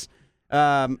Kenneth's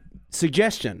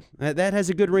suggestion. That has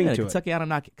a good ring to it.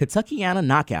 Kentuckiana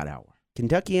Knockout Hour.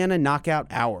 Kentuckiana Knockout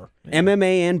Hour. Yeah.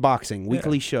 MMA and boxing,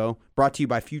 weekly show, brought to you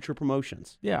by Future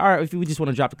Promotions. Yeah, all right, if we just want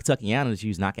to drop the Kentuckiana, just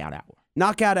use Knockout Hour.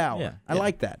 Knockout Hour. Yeah, I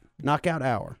like that. Knockout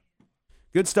Hour.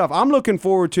 Good stuff. I'm looking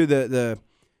forward to the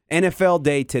NFL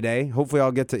day today. Hopefully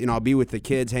I'll get to, I'll be with the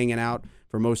kids hanging out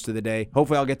for most of the day.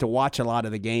 Hopefully I'll get to watch a lot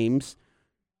of the games.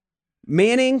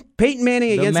 Peyton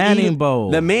Manning against the Manning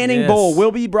Bowl. The Manning Bowl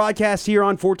will be broadcast here on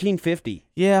 1450.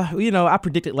 Yeah, I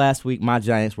predicted last week my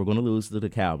Giants were going to lose to the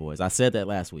Cowboys. I said that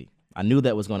last week. I knew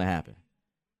that was going to happen.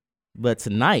 But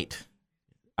tonight,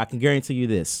 I can guarantee you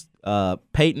this.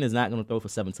 Peyton is not going to throw for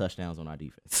 7 touchdowns on our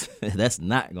defense. That's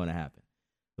not going to happen.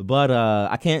 But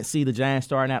I can't see the Giants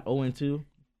starting out 0-2.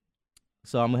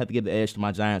 So I'm going to have to give the edge to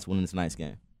my Giants winning tonight's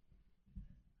game.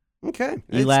 Okay.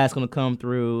 Eli's going to come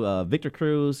through. Victor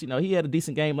Cruz, he had a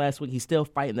decent game last week. He's still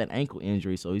fighting that ankle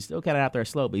injury, so he's still kind of out there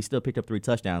slow, but he still picked up 3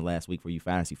 touchdowns last week for you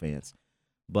fantasy fans.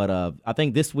 But I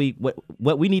think this week,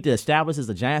 what we need to establish as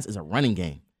the Giants is a running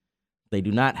game. They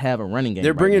do not have a running game.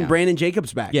 They're bringing now. Brandon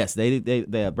Jacobs back. Yes,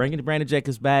 they're bringing Brandon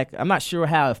Jacobs back. I'm not sure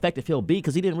how effective he'll be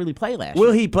because he didn't really play last year.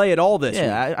 Will he play at all this week?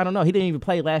 I don't know. He didn't even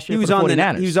play last year for the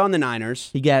 49ers. He was on the Niners.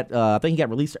 He got, I think he got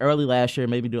released early last year,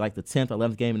 maybe do like the 10th or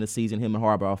 11th game in the season. Him and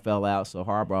Harbaugh fell out. So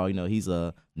Harbaugh, he's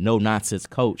a no-nonsense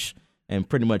coach and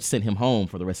pretty much sent him home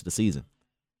for the rest of the season.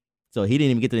 So he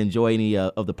didn't even get to enjoy any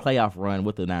of the playoff run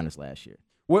with the Niners last year.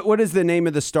 What is the name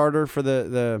of the starter for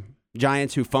the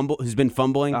Giants who's been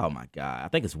fumbling? Oh my God, I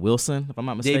think it's Wilson, if I'm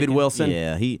not mistaken. David Wilson.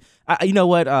 Yeah, you know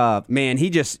what? Man,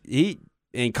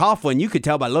 and Coughlin, you could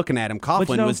tell by looking at him.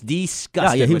 Coughlin was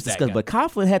disgusted. Yeah, he was disgusted. But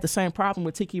Coughlin had the same problem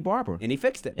with Tiki Barber, and he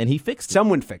fixed it.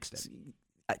 Someone fixed it.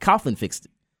 Coughlin fixed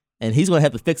it, and he's going to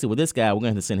have to fix it with this guy. We're going to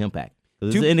have to send him back.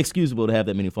 It's inexcusable to have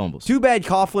that many fumbles. Too bad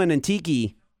Coughlin and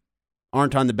Tiki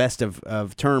aren't on the best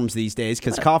of terms these days,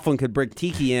 because Coughlin could bring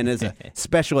Tiki in as a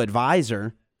special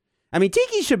advisor. I mean,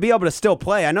 Tiki should be able to still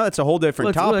play. I know that's a whole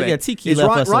different topic. Yeah, Tiki is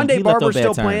Rondé Barber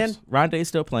still playing? Rondé's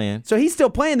still playing. So he's still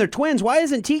playing. They're twins. Why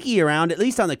isn't Tiki around, at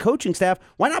least on the coaching staff?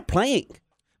 Why not playing?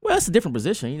 Well, it's a different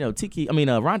position.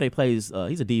 Rondé plays,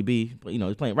 he's a DB. But,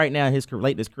 he's playing right now,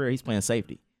 late in his career, he's playing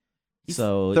safety. He's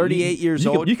 38 years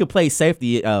old. You could play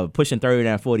safety pushing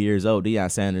 39, 40 years old. Deion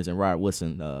Sanders and Rod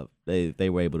Woodson, they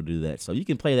were able to do that. So you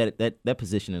can play that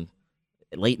position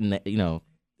late in that,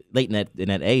 late in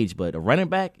that age, but a running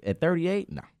back at 38,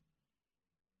 no,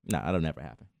 that'll never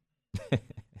happen.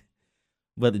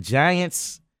 But the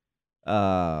Giants,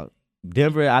 Denver,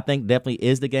 I think definitely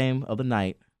is the game of the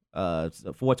night. It's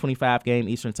a 4:25 game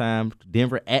Eastern time.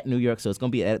 Denver at New York, so it's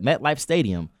going to be at MetLife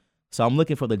Stadium. So I'm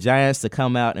looking for the Giants to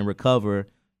come out and recover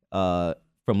from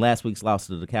last week's loss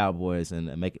to the Cowboys and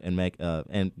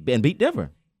beat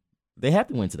Denver. They have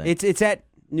to win today. It's at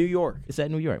New York. It's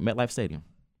at New York, MetLife Stadium.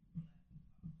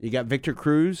 You got Victor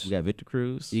Cruz. You got Victor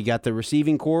Cruz. You got the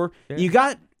receiving core. Yeah. You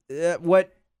got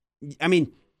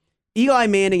Eli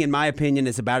Manning, in my opinion,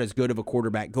 is about as good of a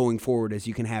quarterback going forward as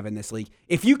you can have in this league.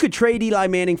 If you could trade Eli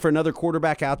Manning for another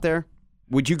quarterback out there,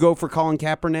 would you go for Colin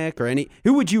Kaepernick or any?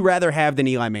 Who would you rather have than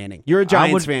Eli Manning? You're a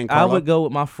Giants fan, Carlo. I would go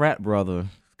with my frat brother,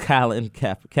 Colin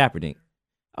Kaepernick.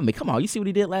 I mean, come on. You see what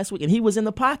he did last week? And he was in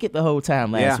the pocket the whole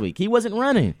time last week. He wasn't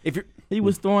running. He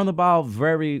was throwing the ball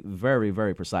very, very,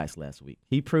 very precise last week.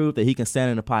 He proved that he can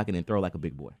stand in the pocket and throw like a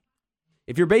big boy.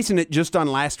 If you're basing it just on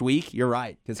last week, you're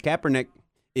right, because Kaepernick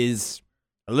is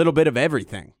a little bit of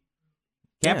everything.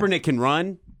 Kaepernick can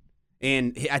run,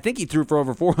 and I think he threw for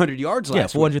over 400 yards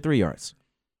last week. 403 yards.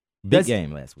 Big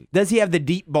game last week. Does he have the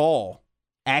deep ball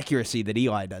accuracy that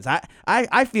Eli does?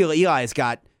 I feel Eli has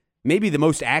got maybe the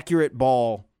most accurate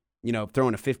ball,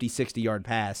 throwing a 50, 60-yard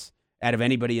pass out of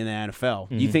anybody in the NFL.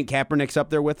 Do you think Kaepernick's up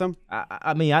there with him?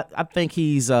 I think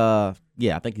he's I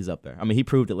think he's up there. I mean, he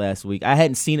proved it last week. I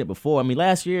hadn't seen it before. I mean,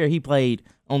 last year he played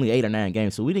only 8 or 9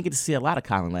 games, so we didn't get to see a lot of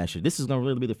Colin last year. This is going to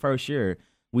really be the first year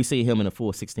we see him in a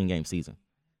full 16-game season.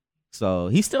 So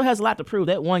he still has a lot to prove.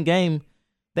 That one game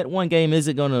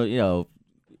isn't going to,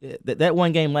 that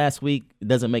one game last week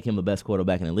doesn't make him the best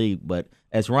quarterback in the league. But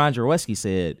as Ron Jaworski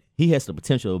said, he has the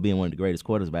potential of being one of the greatest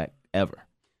quarterbacks ever.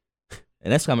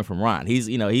 And that's coming from Ron. He's,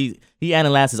 he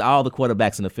analyzes all the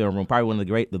quarterbacks in the film room, probably one of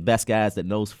the best guys that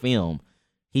knows film.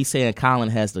 He's saying Colin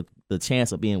has the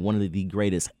chance of being one of the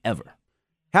greatest ever.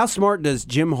 How smart does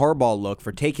Jim Harbaugh look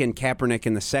for taking Kaepernick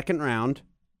in the second round,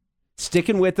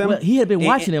 sticking with him? Well, he had been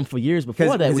watching him for years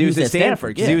before that. Because he was at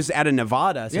Stanford. Because he was out of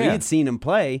Nevada, so he had seen him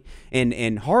play. And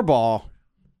Harbaugh,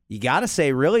 you got to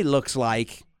say, really looks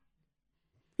like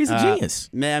he's a genius.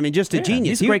 Just a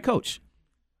genius. He's a great coach.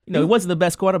 He wasn't the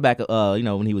best quarterback,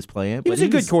 when he was playing. He was a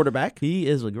good quarterback. He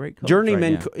is a great coach.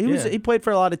 Journeyman. Right now. He played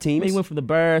for a lot of teams. He went from the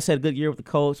Bears, had a good year with the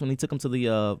Colts when he took him to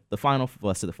the Final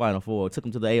Four. Took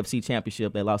him to the AFC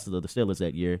Championship. They lost to the Steelers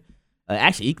that year.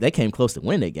 Actually, they came close to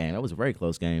win that game. That was a very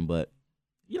close game, but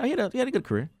he had a good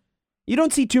career. You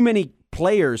don't see too many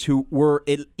players who were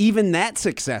even that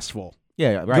successesll.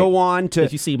 Yeah, right. Go on to.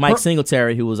 If you see Mike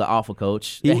Singletary, who was an awful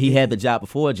coach, he had the job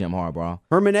before Jim Harbaugh.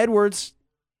 Herman Edwards.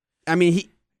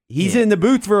 He's in the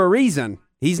booth for a reason.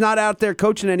 He's not out there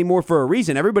coaching anymore for a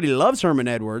reason. Everybody loves Herman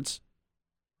Edwards.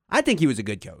 I think he was a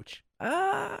good coach.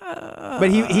 But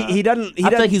he doesn't. I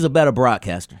think he's a better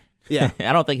broadcaster. Yeah,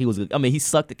 I don't think he was. He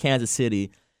sucked at Kansas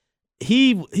City.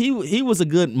 He was a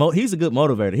good. He's a good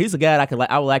motivator. He's a guy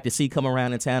I would like to see come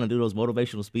around in town and do those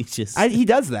motivational speeches. He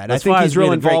does that. I think he's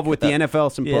real involved with the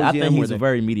NFL Symposium. Yeah, I think he's a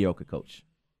very mediocre coach.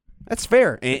 That's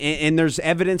fair, and there's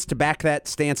evidence to back that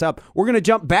stance up. We're going to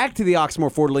jump back to the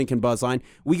Oxmoor Ford Lincoln Buzz line.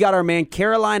 We got our man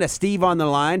Carolina Steve on the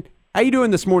line. How you doing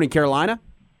this morning, Carolina?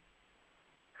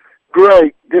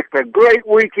 Great. Just a great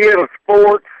weekend of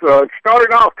sports. It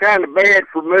started off kind of bad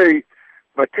for me.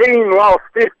 My team lost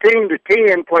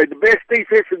 15-10, played the best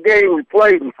defensive game we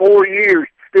played in 4 years,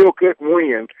 still couldn't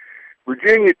win.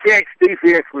 Virginia Tech's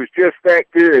defense was just that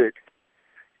good.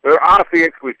 Their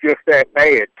offense was just that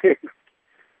bad, too.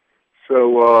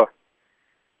 So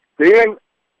then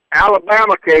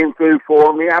Alabama came through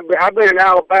for me. I've been an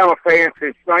Alabama fan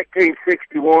since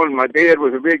 1961. My dad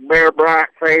was a big Bear Bryant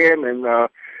fan, and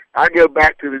I go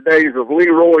back to the days of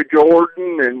Leroy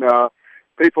Jordan and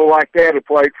people like that who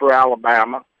played for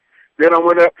Alabama. Then I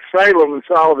went up to Salem and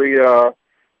saw the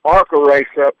ARCA race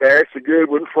up there. It's a good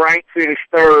one. Frank finished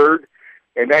third,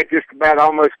 and that just about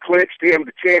almost clinched him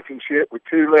the championship with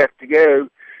 2 left to go.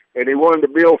 And he won to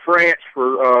Bill France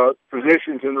for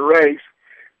positions in the race.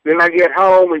 Then I get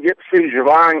home and get to see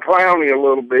Javon Clowney a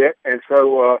little bit, and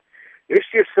so it's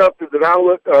just something that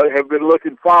I have been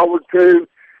looking forward to.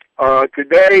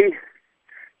 Today,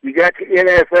 you got the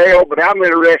NFL, but I'm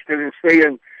interested in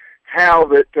seeing how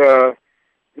that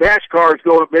NASCAR is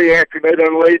going to be after they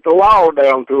done laid the law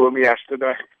down to them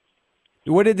yesterday.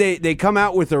 What did they come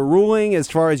out with a ruling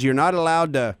as far as you're not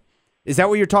allowed to? Is that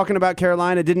what you're talking about,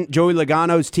 Carolina? Didn't Joey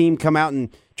Logano's team come out and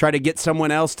try to get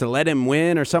someone else to let him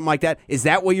win or something like that? Is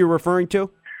that what you're referring to?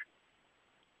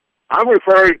 I'm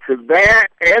referring to that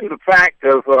and the fact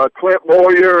of Clint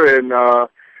Boyer and the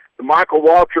Michael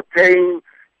Waltrip team.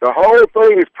 The whole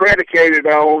thing is predicated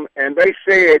on, and they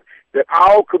said that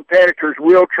all competitors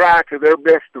will try to their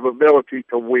best of ability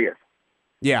to win.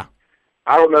 Yeah.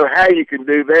 I don't know how you can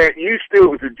do that. Used to,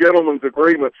 it was a gentleman's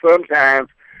agreement sometimes.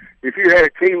 If you had a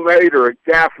teammate or a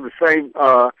guy from the same,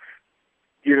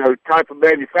 type of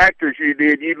manufacturers you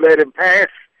did, you'd let him pass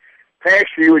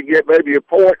you and get maybe a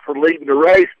point for leading the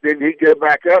race. Then he'd go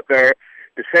back up there.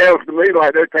 It sounds to me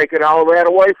like they're taking all that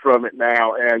away from it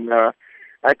now. And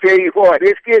I tell you what,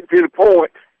 it's getting to the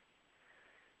point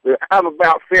I'm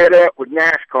about fed up with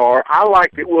NASCAR. I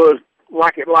like it was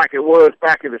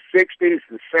back in the 60s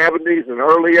and 70s and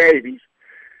early 80s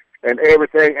and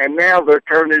everything, and now they're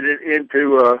turning it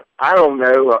into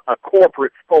a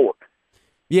corporate sport.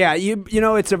 Yeah, you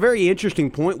know, it's a very interesting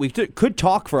point. We could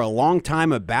talk for a long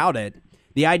time about it.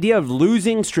 The idea of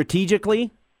losing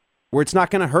strategically, where it's not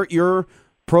going to hurt your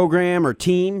program or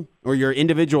team or your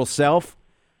individual self,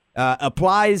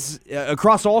 applies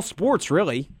across all sports,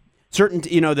 really.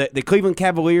 The Cleveland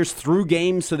Cavaliers threw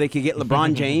games so they could get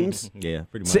LeBron James. Yeah,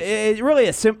 pretty much. So it's really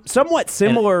a somewhat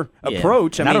similar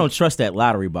approach. I don't trust that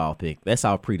lottery ball pick. That's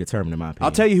all predetermined in my opinion.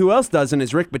 I'll tell you who else doesn't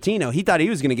is Rick Pitino. He thought he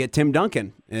was going to get Tim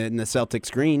Duncan in the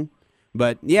Celtics green.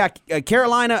 But, yeah,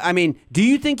 Carolina, I mean, do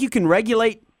you think you can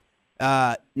regulate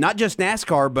not just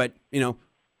NASCAR but,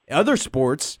 other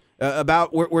sports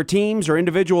about where teams or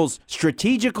individuals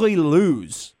strategically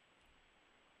lose?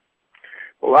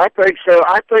 Well, I think so.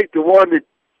 I think the one that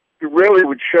really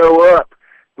would show up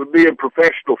would be in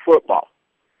professional football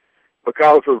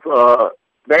because of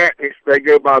that. They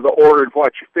go by the order of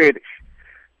what you finish.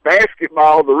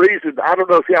 Basketball, the reason, I don't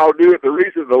know if y'all do it, the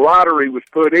reason the lottery was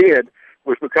put in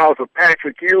was because of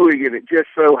Patrick Ewing, and it just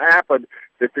so happened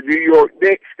that the New York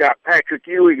Knicks got Patrick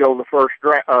Ewing on the first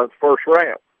round.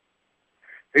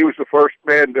 He was the first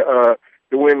man to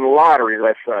win the lottery,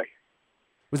 let's say.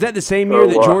 Was that the same year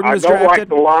that Jordan was drafted? I don't like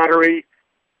the lottery.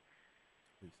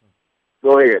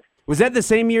 Go ahead. Was that the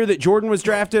same year that Jordan was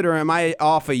drafted, or am I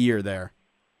off a year there?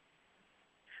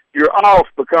 You're off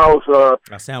because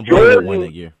Jordan won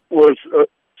that year. Was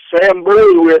Sam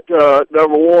Blue at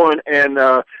number one, and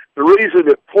the reason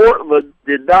that Portland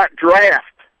did not draft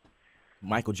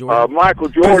Michael Jordan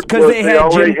because they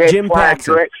had Jim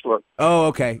Paxson. Drexler. Oh,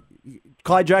 okay.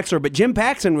 Clyde Drexler, but Jim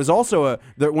Paxson was also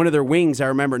one of their wings, I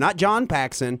remember. Not John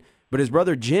Paxson, but his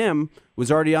brother Jim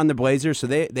was already on the Blazers, so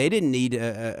they didn't need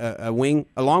a wing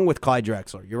along with Clyde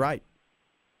Drexler. You're right.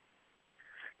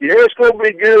 Yeah, it's going to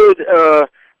be good.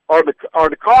 Are the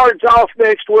Cards off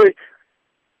next week?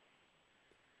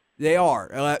 They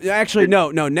are. Actually, no.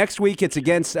 Next week it's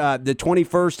against the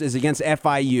 21st is against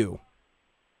FIU.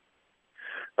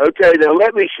 Okay, now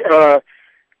let me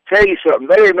tell you something.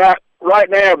 They're not.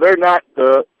 Right now, they're not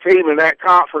the team in that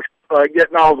conference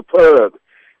getting all the pub.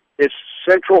 It's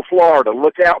Central Florida.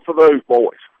 Look out for those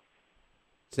boys.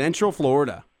 Central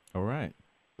Florida. All right.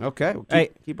 Okay.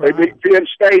 Keep they beat Penn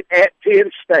State at Penn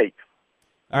State.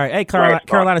 All right. Hey,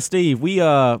 Carolina Steve,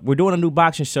 we're doing a new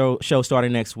boxing show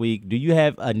starting next week. Do you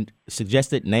have a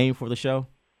suggested name for the show?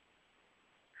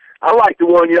 I like the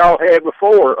one y'all had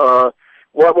before.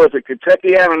 What was it?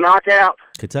 Kentuckiana Knockout?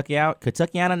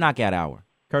 Kentuckiana Knockout Hour.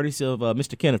 Courtesy of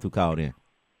Mr. Kenneth who called in.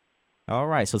 All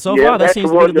right. So far, that seems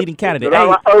to be the leading candidate.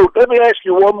 Let me ask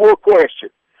you one more question.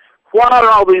 Why are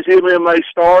all these MMA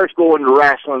stars going to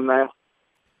wrestling now?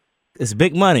 It's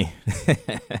big money.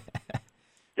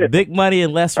 Big money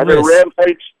and less risk.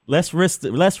 Less risk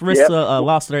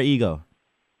loss of their ego.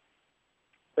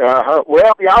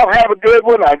 Well, y'all have a good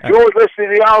one. I enjoyed listening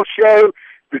to y'all's show.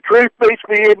 The truth beats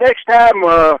me. Next time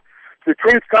the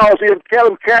truth calls in,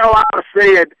 Kellem, Carolina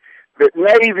said that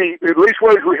Navy, at least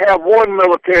we have one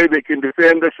military that can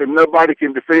defend us and nobody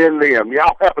can defend them.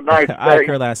 Y'all have a nice day. All right,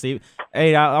 Carolina, Steve.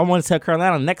 Hey, I want to tell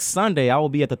Carolina, next Sunday I will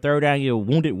be at the 3rd annual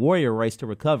Wounded Warrior Race to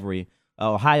Recovery,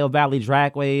 Ohio Valley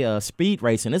Dragway speed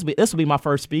racing. This will be my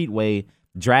first speedway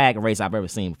drag race I've ever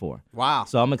seen before. Wow.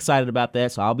 So I'm excited about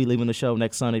that. So I'll be leaving the show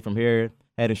next Sunday from here,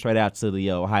 heading straight out to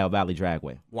the Ohio Valley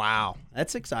Dragway. Wow.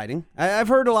 That's exciting. I've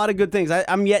heard a lot of good things.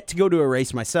 I'm yet to go to a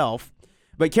race myself.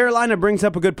 But Carolina brings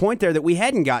up a good point there that we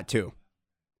hadn't got to.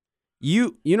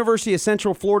 University of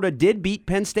Central Florida did beat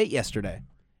Penn State yesterday.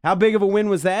 How big of a win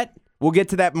was that? We'll get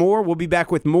to that more. We'll be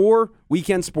back with more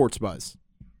Weekend Sports Buzz.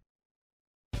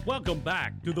 Welcome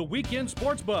back to the Weekend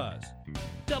Sports Buzz.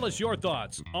 Tell us your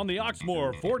thoughts on the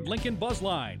Oxmoor Ford Lincoln Buzz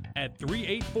Line at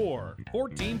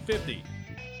 384-1450.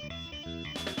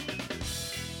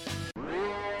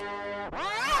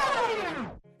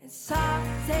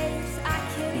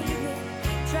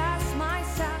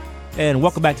 And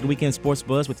welcome back to the Weekend Sports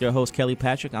Buzz with your host, Kelly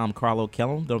Patrick. I'm Carlo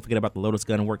Kellem. Don't forget about the Lotus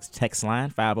Gun Works text line,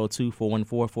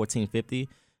 502-414-1450.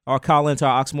 Or call into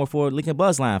our Oxmoor Ford Lincoln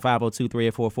Buzz line,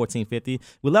 502-384-1450.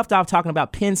 We left off talking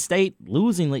about Penn State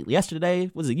losing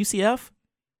yesterday. Was it UCF?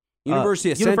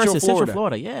 University of Central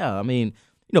Florida. Yeah, I mean,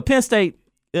 Penn State,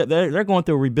 they're going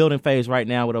through a rebuilding phase right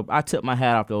now. I took my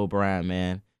hat off to O'Brien,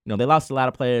 man. They lost a lot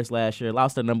of players last year,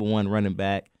 lost their number one running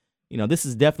back. This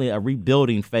is definitely a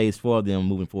rebuilding phase for them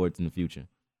moving forward in the future.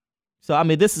 So, I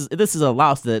mean, this is a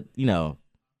loss that, you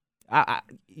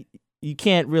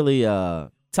can't really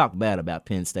talk bad about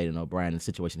Penn State and O'Brien and the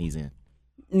situation he's in.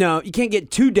 No, you can't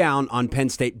get too down on Penn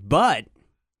State, but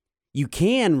you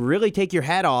can really take your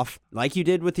hat off like you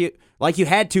had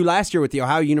to last year with the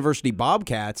Ohio University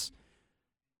Bobcats.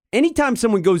 Anytime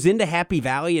someone goes into Happy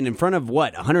Valley and in front of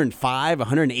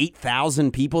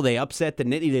 108,000 people, they upset the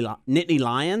Nittany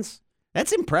Lions,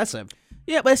 that's impressive.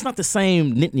 Yeah, but it's not the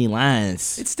same Nittany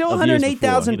Lions. It's still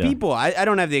 108,000 people. I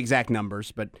don't have the exact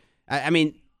numbers, but I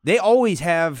mean, they always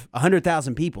have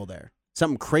 100,000 people there.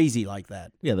 Something crazy like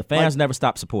that. Yeah, the fans never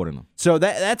stop supporting them. So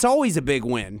that's always a big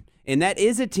win. And that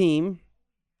is a team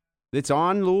that's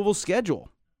on Louisville's schedule.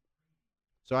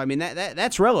 So, I mean,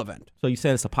 that's relevant. So you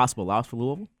said it's a possible loss for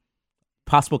Louisville?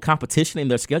 Possible competition in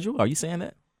their schedule? Are you saying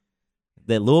that?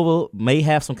 That Louisville may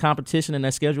have some competition in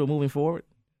their schedule moving forward?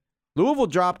 Louisville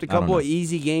dropped a couple of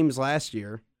easy games last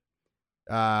year.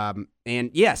 And,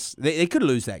 yes, they could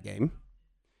lose that game.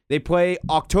 They play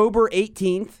October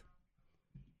 18th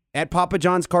at Papa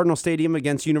John's Cardinal Stadium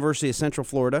against University of Central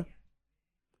Florida.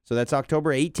 So that's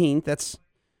October 18th. That's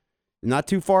not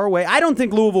too far away. I don't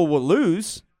think Louisville will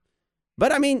lose.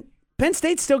 But, I mean, Penn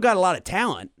State's still got a lot of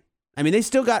talent. I mean, they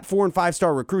still got 4- and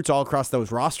 5-star recruits all across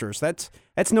those rosters. That's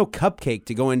no cupcake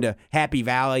to go into Happy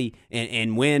Valley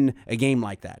and win a game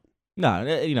like that. No,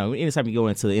 anytime you go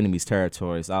into the enemy's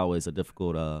territory, it's always a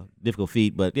difficult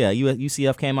feat. But, yeah,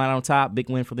 UCF came out on top. Big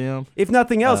win for them. If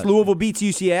nothing else, Louisville beats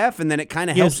UCF, and then it kind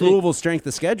of helps Louisville's strength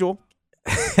of schedule.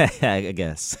 I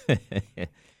guess.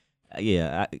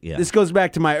 Yeah. This goes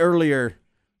back to my earlier,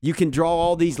 you can draw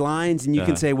all these lines, and you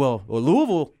can say, well,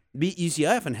 Louisville beat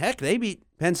UCF, and heck, they beat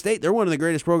Penn State. They're one of the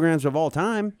greatest programs of all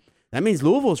time. That means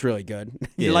Louisville's really good.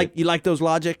 Yeah. You like those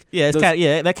logic? Yeah,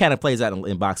 that kind of plays out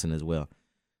in boxing as well.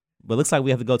 But it looks like we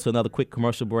have to go to another quick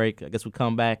commercial break. I guess we'll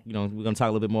come back. We're going to talk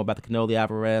a little bit more about the Canelo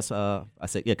Alvarez.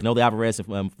 Canelo Alvarez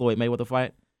and Floyd Mayweather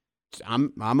fight.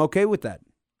 I'm okay with that.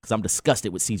 Because I'm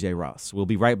disgusted with C.J. Ross. We'll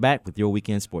be right back with your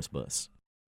Weekend Sports Buzz.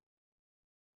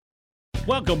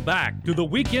 Welcome back to the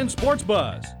Weekend Sports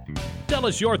Buzz. Tell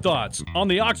us your thoughts on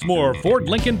the Oxmoor Ford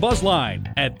Lincoln Buzz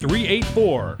Line at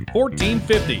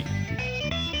 384-1450.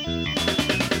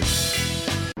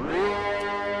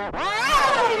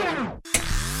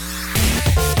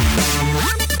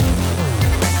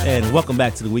 And welcome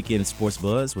back to the Weekend Sports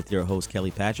Buzz with your host,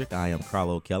 Kelly Patrick. I am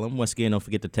Carlo Kellem. Once again, don't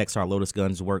forget to text our Lotus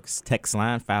Guns Works text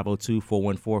line,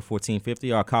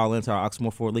 502-414-1450, or call into our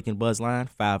Oxmoor Ford Lincoln Buzz line,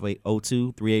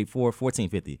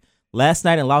 502-384-1450. Last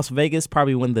night in Las Vegas,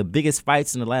 probably one of the biggest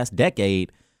fights in the last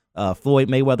decade, Floyd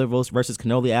Mayweather versus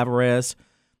Canelo Alvarez.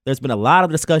 There's been a lot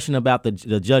of discussion about the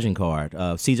judging card.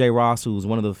 C.J. Ross, who's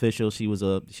one of the officials, she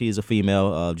is a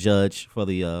female judge for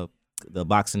the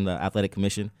Boxing Athletic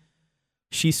Commission.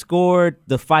 She scored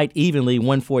the fight evenly,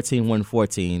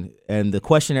 114-114. And the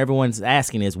question everyone's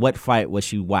asking is, what fight was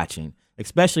she watching?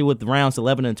 Especially with the rounds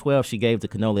 11 and 12 she gave to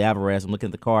Canelo Alvarez. I'm looking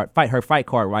at the card, her fight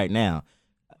card right now.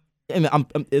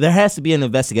 There has to be an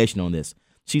investigation on this.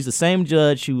 She's the same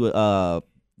judge who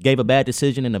gave a bad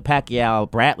decision in the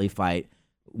Pacquiao-Bradley fight,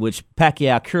 which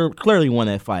Pacquiao clearly won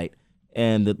that fight.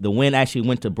 And the win actually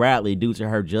went to Bradley due to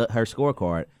her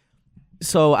scorecard.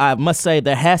 So I must say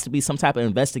there has to be some type of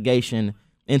investigation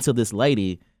into this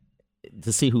lady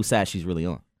to see whose side she's really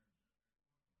on.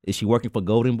 Is she working for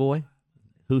Golden Boy?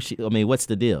 What's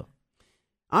the deal?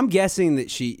 I'm guessing that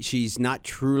she's not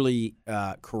truly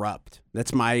corrupt.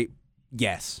 That's my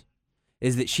guess.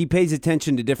 Is that she pays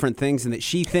attention to different things, and that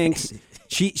she thinks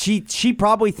she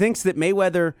probably thinks that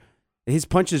Mayweather, his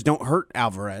punches don't hurt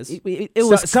Alvarez. It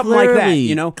was something like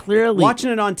that. Clearly,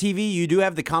 watching it on TV, you do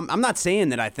have the I'm not saying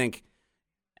that I think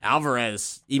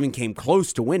Alvarez even came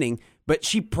close to winning, but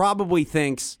she probably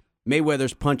thinks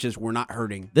Mayweather's punches were not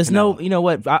hurting. There's Canelo. You know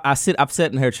what? I've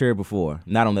sat in her chair before,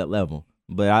 not on that level,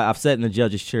 but I've sat in the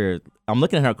judge's chair. I'm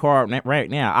looking at her card right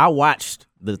now. I watched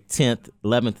the 10th,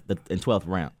 11th, and 12th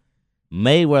round.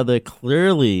 Mayweather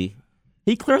clearly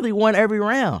won every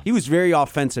round. He was very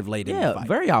offensive late in the fight. Yeah,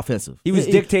 very offensive. He was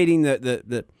dictating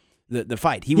the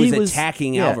fight. He was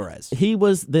attacking Alvarez. He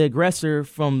was the aggressor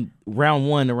from round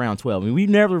 1 to round 12. We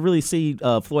never really see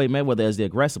Floyd Mayweather as the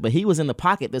aggressor, but he was in the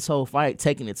pocket this whole fight,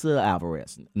 taking it to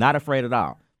Alvarez. Not afraid at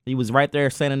all. He was right there,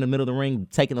 standing in the middle of the ring,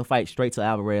 taking the fight straight to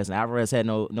Alvarez, and Alvarez had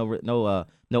no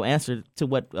answer to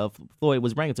what Floyd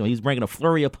was bringing to him. He was bringing a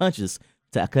flurry of punches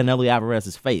to Canelo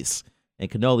Alvarez's face, and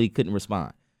Canelo couldn't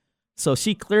respond. So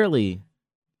she clearly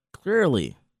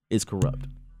is corrupt.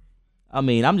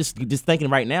 I'm just thinking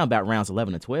right now about rounds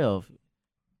 11 and 12.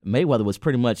 Mayweather was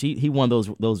pretty much he won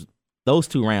those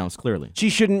 2 rounds clearly. She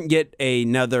shouldn't get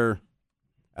another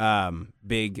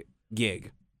big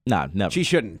gig. No, never. She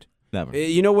shouldn't. Never.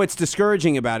 You know what's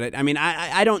discouraging about it?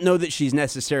 I don't know that she's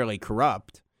necessarily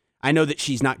corrupt. I know that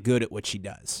she's not good at what she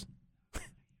does.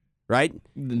 right?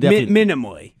 Definitely.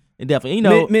 Minimally. Definitely. You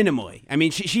know, Minimally. I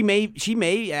mean, she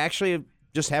may actually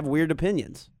just have weird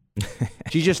opinions.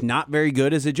 She's just not very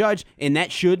good as a judge, and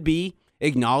that should be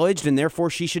acknowledged, and therefore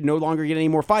she should no longer get any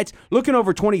more fights. Looking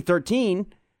over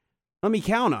 2013, let me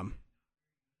count them.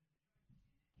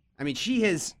 I mean, she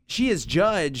has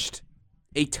judged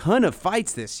a ton of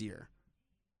fights this year.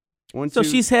 So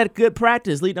she's had good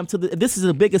practice leading up to this is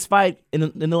the biggest fight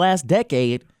in the last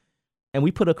decade, and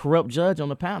we put a corrupt judge on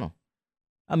the panel.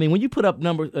 I mean, when you put up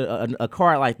numbers, a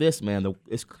card like this, man,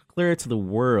 it's clear to the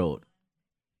world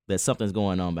that something's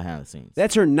going on behind the scenes.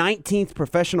 That's her 19th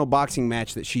professional boxing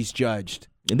match that she's judged.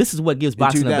 And this is what gives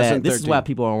boxing a bad. This is why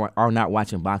people are not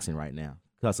watching boxing right now,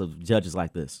 because of judges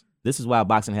like this. This is why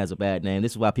boxing has a bad name.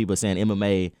 This is why people are saying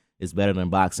MMA is better than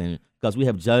boxing, because we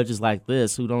have judges like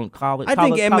this who don't call it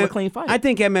a clean fight. I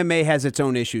think MMA has its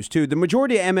own issues too. The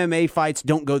majority of MMA fights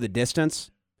don't go the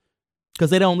distance. Because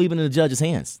they don't leave it in the judge's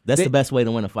hands. That's the best way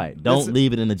to win a fight. Don't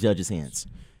leave it in the judge's hands.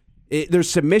 There's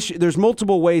submission. There's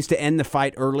multiple ways to end the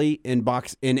fight early in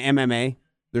MMA.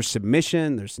 There's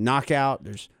submission. There's knockout.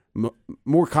 There's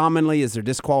more commonly is there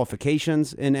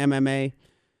disqualifications in MMA.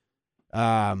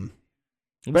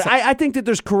 But I think that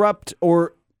there's corrupt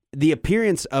or the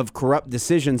appearance of corrupt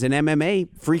decisions in MMA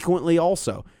frequently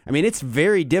also. I mean, it's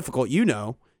very difficult,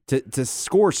 to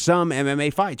score some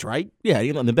MMA fights, right? Yeah,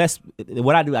 the best,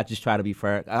 what I do, I just try to be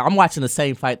fair. I'm watching the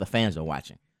same fight the fans are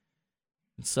watching.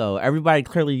 So everybody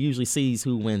clearly usually sees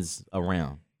who wins a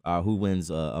round or who wins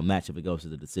a match if it goes to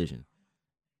the decision.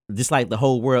 Just like the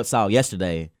whole world saw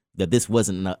yesterday that this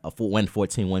wasn't a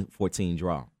 114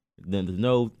 draw. Then there's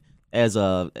no, as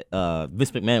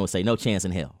Vince McMahon would say, no chance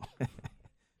in hell.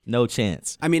 No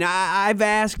chance. I mean, I've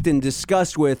asked and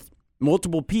discussed with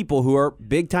multiple people who are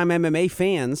big-time MMA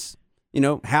fans,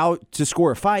 how to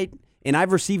score a fight, and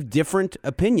I've received different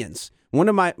opinions. One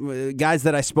of my guys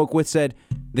that I spoke with said,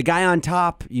 the guy on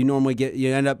top, you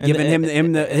end up giving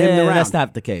him the round. That's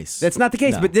not the case. That's not the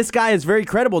case, No. But this guy is very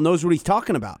credible, knows what he's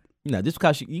talking about. Just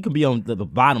because you can be on the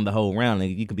bottom the whole round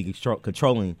and you can be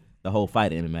controlling the whole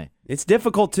fight in MMA. It's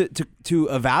difficult to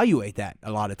evaluate that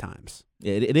a lot of times.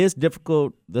 It is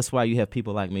difficult. That's why you have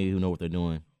people like me who know what they're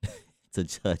doing to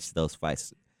judge those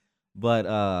fights. But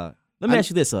let me ask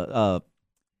you this: Oscar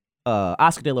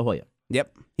De La Hoya.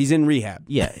 Yep, he's in rehab.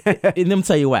 Yeah, and let me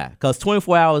tell you why. Because 48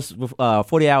 hours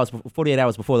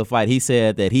before the fight, he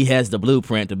said that he has the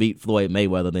blueprint to beat Floyd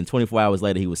Mayweather. Then 24 hours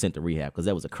later, he was sent to rehab because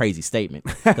that was a crazy statement.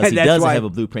 Because he doesn't have a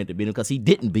blueprint to beat him because he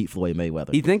didn't beat Floyd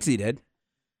Mayweather. He thinks he did.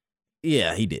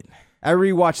 Yeah, he did. I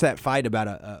rewatched that fight about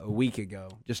a week ago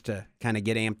just to kind of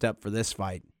get amped up for this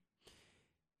fight.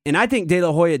 And I think De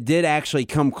La Hoya did actually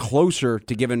come closer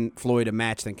to giving Floyd a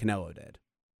match than Canelo did.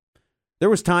 There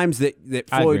was times that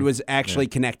Floyd was actually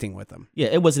connecting with him. Yeah,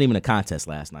 it wasn't even a contest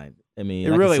last night. I mean,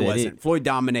 it really wasn't. Floyd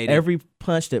dominated. Every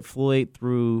punch that Floyd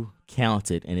threw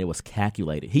counted, and it was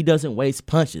calculated. He doesn't waste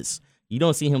punches. You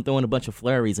don't see him throwing a bunch of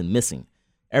flurries and missing.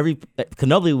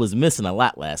 Canelo was missing a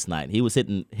lot last night. He was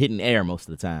hitting air most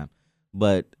of the time.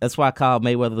 But that's why I call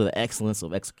Mayweather the excellence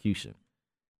of execution.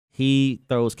 He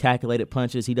throws calculated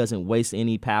punches. He doesn't waste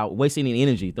any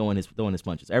energy throwing his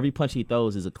punches. Every punch he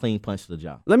throws is a clean punch to the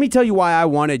jaw. Let me tell you why I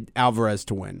wanted Alvarez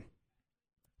to win.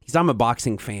 Because I'm a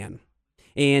boxing fan.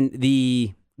 And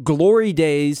the glory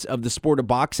days of the sport of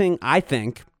boxing, I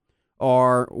think,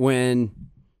 are when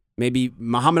maybe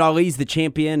Muhammad Ali's the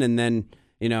champion and then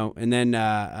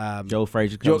Joe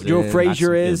Frazier comes Joe in,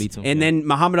 Frazier is, him, and then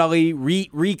Muhammad Ali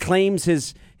reclaims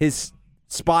his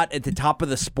spot at the top of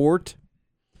the sport.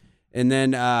 And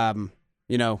then,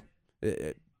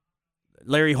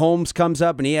 Larry Holmes comes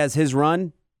up and he has his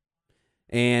run.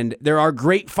 And there are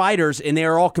great fighters, and they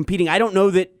are all competing. I don't know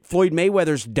that Floyd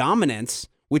Mayweather's dominance,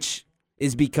 which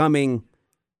is becoming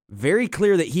very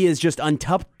clear that he is just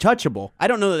untouchable. I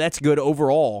don't know that that's good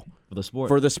overall for the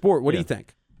sport. What do you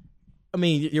think? I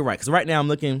mean, you're right. Because right now I'm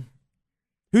looking.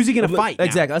 Who's he going to fight now?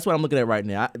 Exactly. That's what I'm looking at right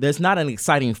now. There's not an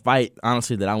exciting fight,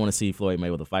 honestly, that I want to see Floyd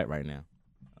Mayweather fight right now.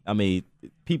 I mean,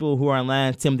 people who are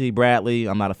online, Timothy Bradley,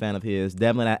 I'm not a fan of his.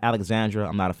 Devlin Alexandra,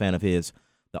 I'm not a fan of his.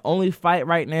 The only fight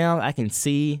right now I can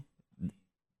see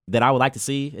that I would like to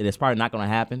see, and it's probably not going to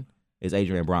happen, is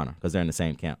Adrian Bronner, because they're in the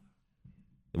same camp.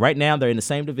 Right now, they're in the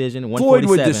same division, 147.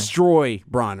 Floyd would destroy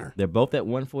Bronner. They're both at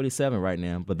 147 right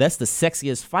now, but that's the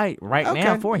sexiest fight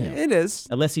now for him. It is.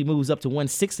 Unless he moves up to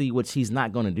 160, which he's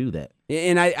not going to do that.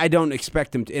 And I don't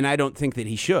expect him to, and I don't think that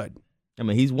he should. I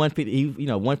mean, he's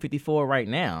 154 right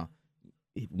now.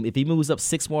 If he moves up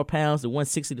 6 more pounds to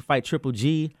 160 to fight Triple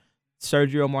G,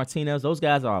 Sergio Martinez, those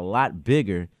guys are a lot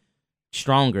bigger,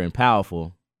 stronger, and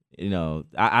powerful.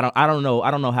 I don't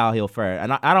know how he'll fare,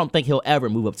 and I don't think he'll ever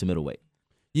move up to middleweight.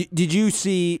 Did you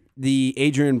see the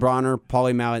Adrian Bronner,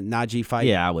 Paulie Mallet, Najee fight?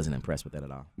 Yeah, I wasn't impressed with that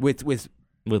at all.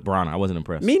 With Bronner, I wasn't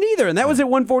impressed. me neither, and that was at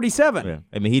 147. Yeah.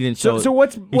 I mean, he didn't show. So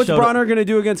what's Bronner going to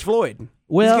do against Floyd?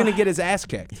 Well, he's going to get his ass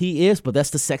kicked. He is, but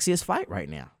that's the sexiest fight right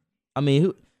now. I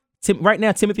mean, right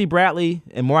now, Timothy Bradley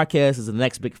and Marquez is the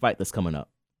next big fight that's coming up.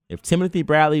 If Timothy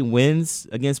Bradley wins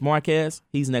against Marquez,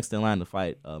 he's next in line to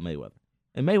fight Mayweather.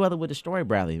 And Mayweather would destroy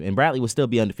Bradley, and Bradley would still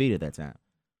be undefeated at that time.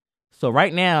 So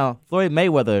right now, Floyd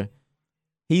Mayweather,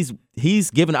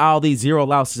 he's given all these zero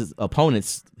losses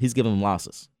opponents, he's giving them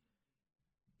losses.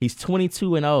 He's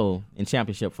 22-0 in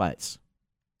championship fights.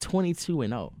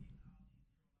 22-0.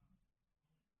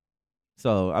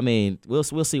 So, I mean, we'll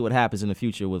see what happens in the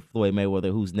future with Floyd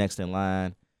Mayweather, who's next in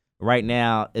line. Right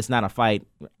now, it's not a fight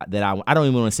that I don't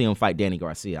even want to see him fight Danny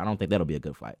Garcia. I don't think that'll be a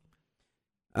good fight.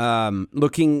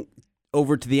 Looking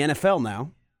over to the NFL now.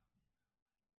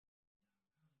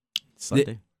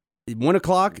 Sunday. 1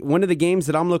 o'clock, one of the games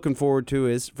that I'm looking forward to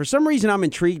is, for some reason, I'm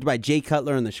intrigued by Jay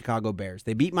Cutler and the Chicago Bears.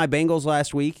 They beat my Bengals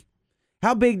last week.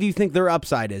 How big do you think their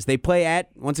upside is? They play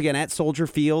once again at Soldier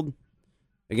Field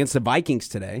against the Vikings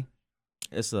today.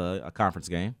 It's a conference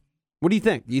game. What do you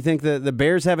think? Do you think the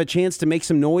Bears have a chance to make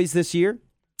some noise this year?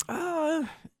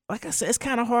 Like I said, it's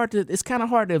kind of hard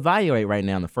to evaluate right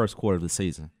now in the first quarter of the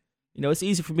season. You know, it's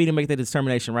easy for me to make that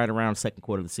determination right around the second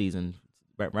quarter of the season,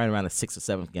 right around the 6th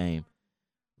or 7th game.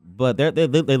 But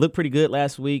they look pretty good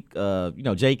last week.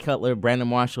 Jay Cutler, Brandon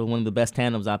Marshall, one of the best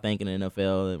tandems I think in the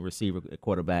NFL, receiver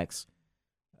quarterbacks.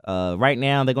 Right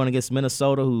now they're going against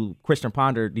Minnesota, who Christian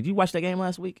Ponder. Did you watch that game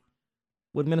last week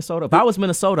with Minnesota? If I was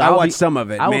Minnesota, I watched some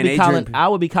of it. I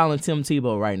would be calling Tim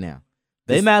Tebow right now.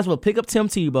 They might as well pick up Tim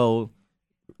Tebow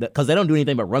because they don't do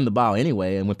anything but run the ball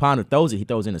anyway. And when Ponder throws it, he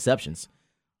throws interceptions.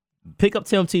 Pick up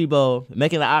Tim Tebow,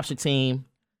 make it an option team.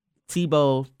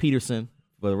 Tebow, Peterson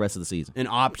for the rest of the season. An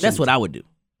option. That's what I would do.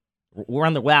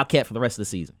 Run the Wildcat for the rest of the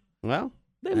season. Well,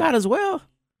 they might as well.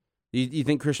 You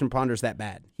think Christian Ponder's that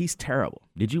bad? He's terrible.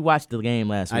 Did you watch the game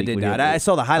last week? I did not. I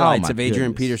saw the highlights of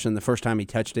Adrian goodness. Peterson the first time he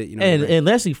touched it. And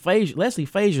Leslie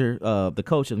Frazier, the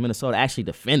coach of Minnesota, actually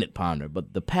defended Ponder,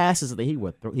 but the passes that he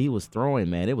was throwing,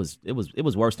 man, it was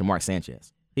worse than Mark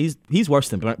Sanchez. He's worse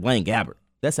than Blaine Gabbert.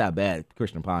 That's how bad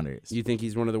Christian Ponder is. You think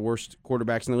he's one of the worst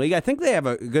quarterbacks in the league? I think they have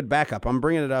a good backup. I'm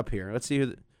bringing it up here. Let's see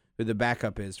who the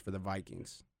backup is for the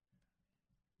Vikings.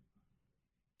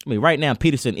 I mean, right now,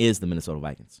 Peterson is the Minnesota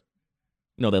Vikings.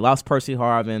 You know, they lost Percy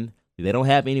Harvin. They don't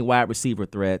have any wide receiver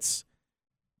threats.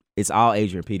 It's all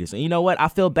Adrian Peterson. You know what? I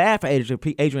feel bad for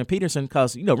Adrian Peterson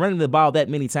because, running the ball that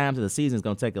many times in the season is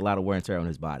going to take a lot of wear and tear on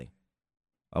his body.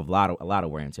 A lot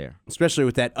of wear and tear. Especially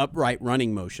with that upright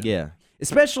running motion. Yeah.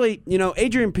 Especially,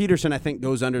 Adrian Peterson, I think,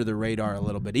 goes under the radar a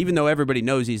little bit, even though everybody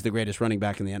knows he's the greatest running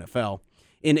back in the NFL.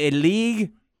 In a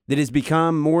league that has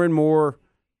become more and more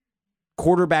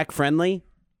quarterback-friendly,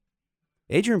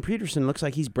 Adrian Peterson looks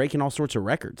like he's breaking all sorts of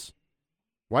records.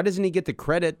 Why doesn't he get the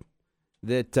credit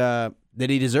that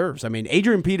he deserves? I mean,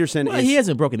 Adrian Peterson he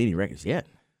hasn't broken any records yet.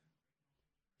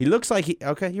 He looks like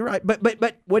okay, you're right.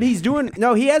 But what he's doing,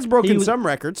 no, he has broken some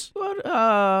records. Well,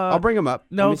 I'll bring him up.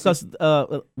 No, because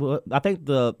I think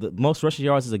the most rushing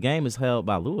yards of the game is held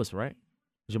by Lewis, right?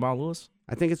 Jamal Lewis?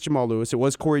 I think it's Jamal Lewis. It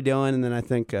was Corey Dillon, and then I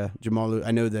think Jamal Lewis.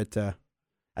 I know that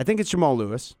I think it's Jamal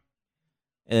Lewis.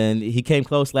 And he came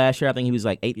close last year. I think he was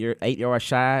like 8 yards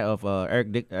shy of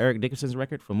Eric Dickerson's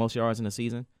record for most yards in a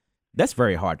season. That's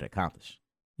very hard to accomplish.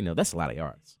 That's a lot of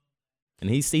yards. And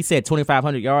he said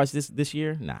 2,500 yards this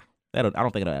year. Nah, I don't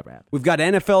think it'll ever happen. We've got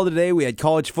NFL today. We had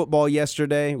college football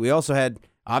yesterday. We also had,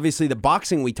 obviously, the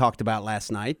boxing we talked about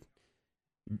last night.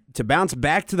 To bounce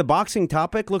back to the boxing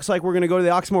topic, looks like we're going to go to the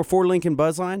Oxmoor Ford Lincoln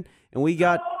Buzzline, and we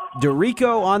got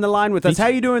Dorico on the line with us. How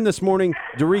you doing this morning,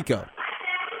 Dorico?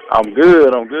 I'm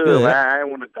good. Man. I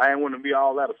ain't want to be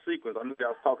all out of sequence. I knew y'all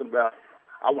was talking about.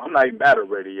 I'm not even battle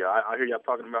ready yet. I hear y'all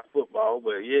talking about football,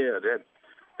 but yeah,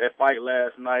 that fight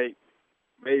last night,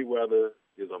 Mayweather,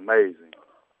 is amazing.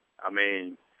 I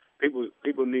mean,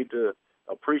 people need to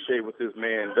appreciate what this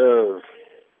man does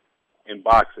in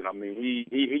boxing. I mean,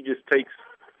 he just takes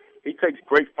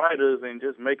great fighters and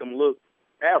just make them look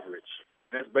average.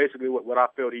 That's basically what I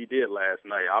felt he did last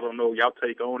night. I don't know y'all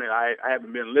take on it. I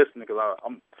haven't been listening because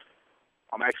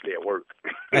I'm actually at work.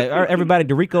 Hey, everybody,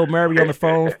 Dorico Murray on the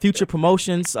phone. Future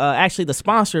Promotions, actually the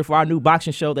sponsor for our new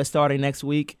boxing show that's starting next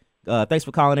week. Thanks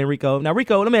for calling in, Rico. Now,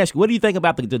 Rico, let me ask you, what do you think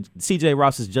about the C.J.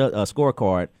 Ross's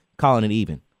scorecard calling it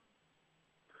even?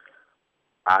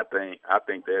 I think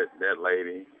that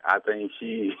lady, I think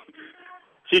she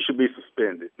should be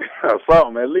suspended or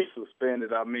something, at least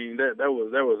suspended. I mean, there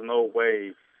was no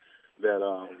way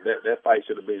that fight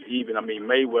should have been even. I mean,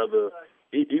 Mayweather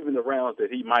even the rounds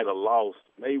that he might have lost,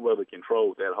 Mayweather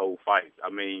controlled that whole fight. I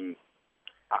mean,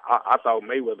 I thought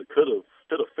Mayweather could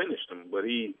have finished him, but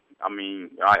I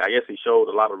guess he showed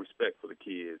a lot of respect for the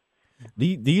kid.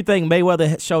 Do you think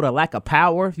Mayweather showed a lack of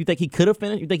power? You think he could have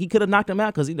finished? You think he could have knocked him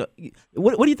out? Because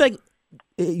what do you think?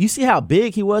 You see how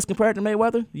big he was compared to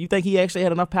Mayweather? You think he actually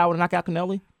had enough power to knock out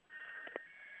Canelo?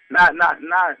 Not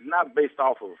based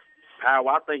off of power.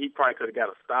 I think he probably could have got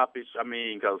a stoppage. He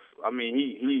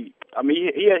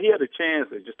had a chance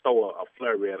to just throw a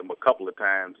flurry at him a couple of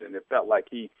times, and it felt like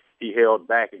he held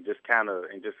back and just kind of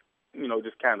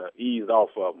eased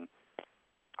off of him.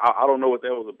 I don't know what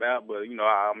that was about, but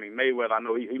Mayweather, I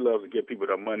know he loves to give people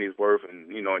their money's worth, and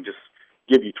and just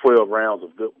give you 12 rounds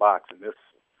of good boxing.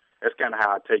 That's kind of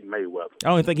how I take Mayweather. I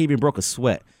don't even think he even broke a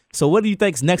sweat. So what do you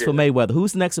think's next for Mayweather?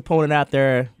 Who's the next opponent out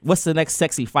there? What's the next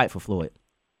sexy fight for Floyd?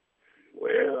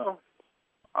 Well,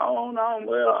 I don't know.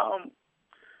 Well,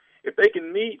 if they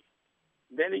can meet,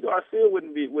 Danny Garcia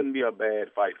wouldn't be a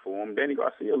bad fight for him. Danny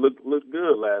Garcia looked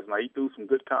good last night. He threw some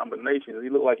good combinations. He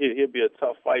looked like he'll be a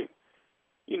tough fight.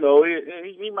 He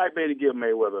might be able to give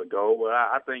Mayweather a go, but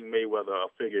I think Mayweather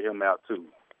will figure him out too.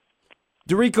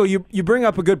 Dorico, you bring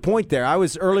up a good point there. I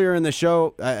was earlier in the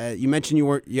show. You mentioned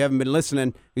you haven't been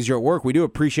listening because you're at work. We do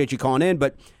appreciate you calling in,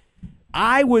 but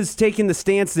I was taking the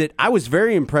stance that I was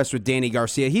very impressed with Danny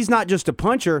Garcia. He's not just a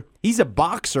puncher; he's a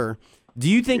boxer. Do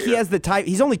you think he has the type?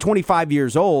 He's only 25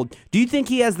 years old. Do you think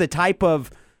he has the type of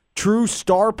true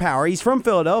star power? He's from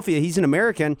Philadelphia. He's an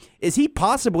American. Is he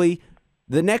possibly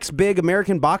the next big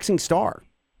American boxing star?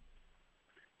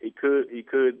 He could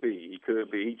be.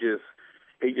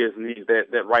 He just needs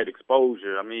that right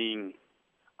exposure.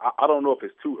 I don't know if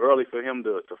it's too early for him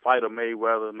to fight a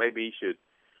Mayweather. Maybe he should,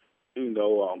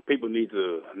 people need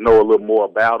to know a little more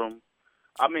about him.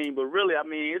 But really,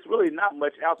 it's really not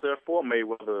much out there for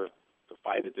Mayweather to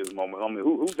fight at this moment.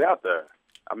 Who's out there?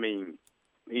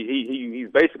 He's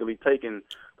basically taking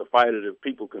the fighter that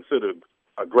people consider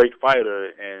a great fighter,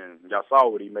 and y'all saw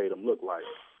what he made him look like.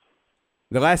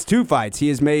 The last two fights, he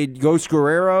has made Ghost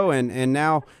Guerrero and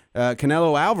now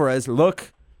Canelo Alvarez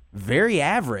look very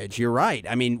average. You're right.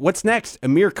 What's next?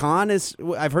 Amir Khan is.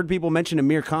 I've heard people mention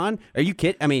Amir Khan. Are you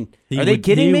kidding? Are they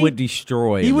kidding me? He would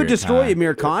destroy. He would destroy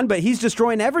Amir Khan, but he's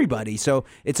destroying everybody. So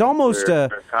it's almost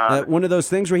one of those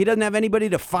things where he doesn't have anybody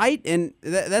to fight, and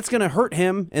that's going to hurt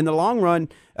him in the long run.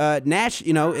 Nash,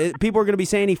 people are going to be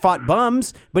saying he fought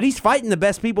bums, but he's fighting the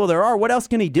best people there are. What else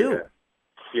can he do?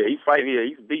 Yeah, he's fighting. Yeah,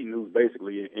 he's beating who's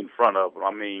basically in front of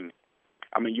him.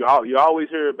 You always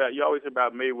hear about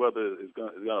Mayweather is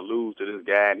gonna lose to this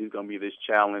guy, and he's gonna be this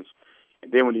challenge.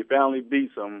 And then when he finally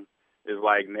beats him, it's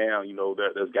like now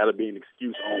there's got to be an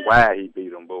excuse on why he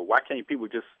beat him. But why can't people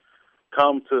just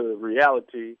come to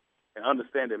reality and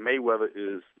understand that Mayweather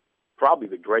is probably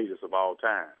the greatest of all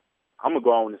time? I'm gonna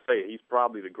go on and say it. He's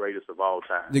probably the greatest of all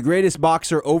time. The greatest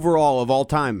boxer overall of all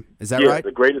time. Is that right?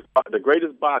 The greatest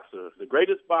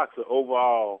boxer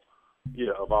overall.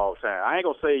 Yeah, of all time. I ain't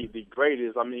gonna say the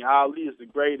greatest. Ali is the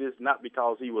greatest, not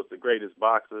because he was the greatest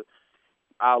boxer.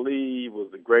 Ali was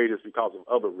the greatest because of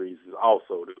other reasons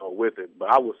also to go with it. But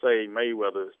I would say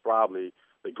Mayweather is probably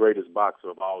the greatest boxer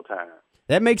of all time.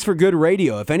 That makes for good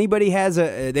radio. If anybody has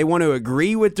they want to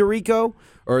agree with Dorico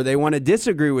or they want to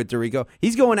disagree with Dorico,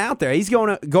 he's going out there. He's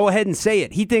going to go ahead and say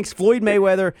it. He thinks Floyd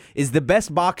Mayweather is the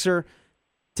best boxer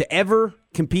to ever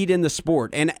compete in the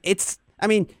sport. And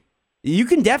you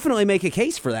can definitely make a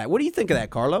case for that. What do you think of that,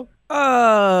 Carlo?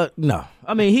 No.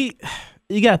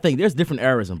 You got to think, there's different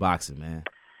eras in boxing, man.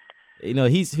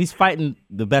 He's fighting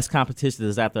the best competition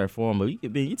that's out there for him.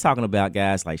 But you're talking about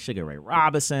guys like Sugar Ray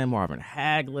Robinson, Marvin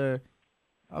Hagler.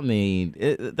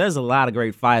 There's a lot of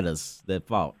great fighters that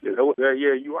fought. Yeah,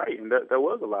 you're right. And there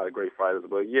was a lot of great fighters.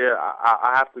 But,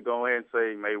 I have to go ahead and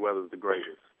say Mayweather's the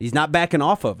greatest. He's not backing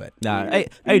off of it. Nah. Hey,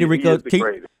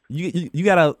 Dorico, you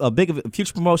got a big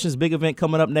Future Promotions big event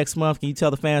coming up next month. Can you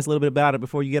tell the fans a little bit about it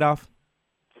before you get off?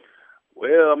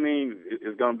 Well,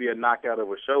 it's going to be a knockout of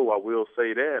a show. I will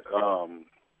say that.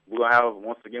 We're going to have,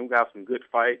 once again, we got some good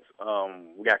fights.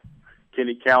 We got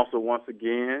Kenny Council once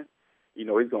again. He's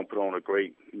going to put on a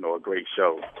great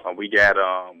show. We got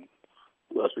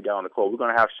who else we got on the call? We're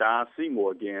going to have Sean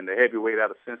Seymour again, the heavyweight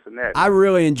out of Cincinnati. I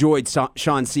really enjoyed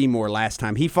Sean Seymour last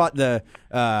time. He fought the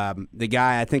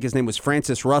guy, I think his name was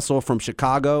Francis Russell from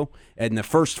Chicago, in the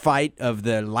first fight of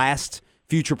the last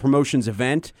Future Promotions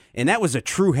event, and that was a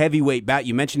true heavyweight bout.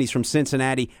 You mentioned he's from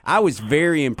Cincinnati. I was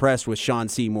very impressed with Sean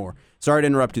Seymour. Sorry to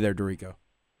interrupt you there, Dorico.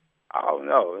 Oh,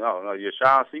 no. Yeah,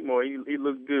 Sean Seymour, he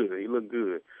looked good. He looked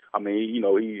good.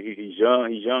 He's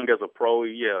young. He's young as a pro.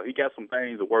 Yeah, he got some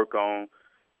things to work on.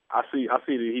 I see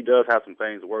that he does have some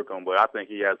things to work on, but I think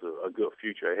he has a good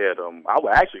future ahead of him. I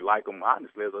would actually like him,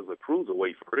 honestly, as a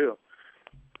cruiserweight for real.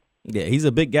 Yeah, he's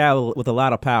a big guy with a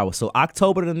lot of power. So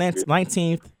October the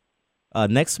 19th,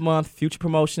 next month, Future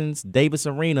Promotions, Davis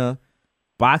Arena,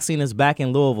 boxing is back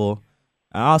in Louisville.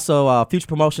 And also, Future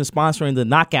Promotions sponsoring the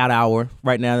Knockout Hour.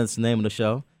 Right now, that's the name of the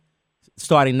show.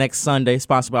 Starting next Sunday,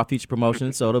 sponsored by Future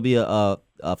Promotions. So it'll be a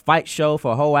fight show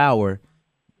for a whole hour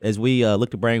as we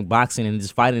look to bring boxing and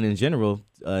just fighting in general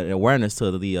awareness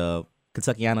to the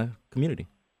Kentuckiana community.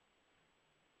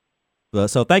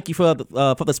 So thank you for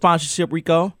the sponsorship,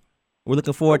 Rico. We're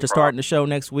looking forward to starting the show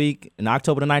next week. And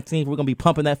October the 19th, we're going to be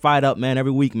pumping that fight up, man,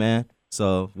 every week, man.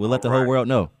 So we'll let the whole world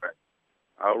know.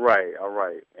 All right.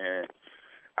 And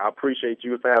I appreciate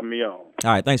you for having me on. All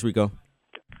right, thanks, Rico.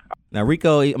 Now,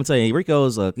 Rico, I'm telling you,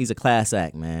 Rico's he's a class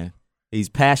act, man. He's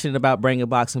passionate about bringing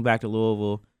boxing back to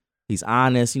Louisville. He's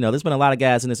honest. There's been a lot of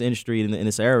guys in this industry, in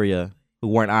this area, who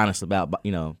weren't honest about,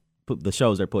 the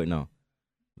shows they're putting on.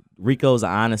 Rico's an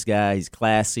honest guy. He's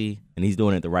classy, and he's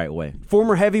doing it the right way.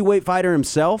 Former heavyweight fighter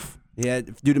himself. He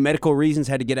had, due to medical reasons,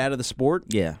 had to get out of the sport.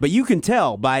 Yeah. But you can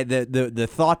tell by the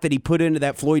thought that he put into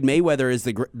that Floyd Mayweather is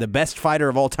the best fighter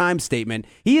of all time statement.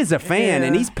 He is a fan,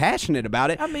 and he's passionate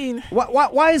about it. I mean,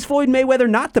 why is Floyd Mayweather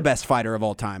not the best fighter of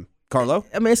all time, Carlo?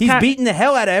 I mean, he's beating the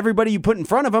hell out of everybody you put in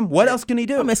front of him. What else can he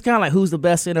do? I mean, it's kind of like who's the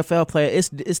best NFL player.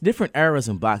 It's different eras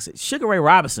in boxing. Sugar Ray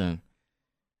Robinson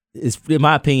is, in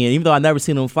my opinion, even though I've never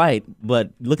seen him fight,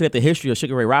 but looking at the history of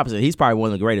Sugar Ray Robinson, he's probably one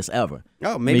of the greatest ever.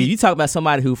 Oh, maybe. I mean, you talk about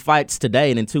somebody who fights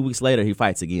today and then 2 weeks later he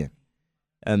fights again.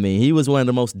 I mean, he was one of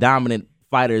the most dominant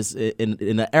fighters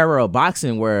in the era of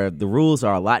boxing where the rules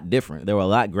are a lot different. They were a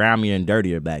lot grimier and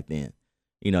dirtier back then.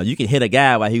 You could hit a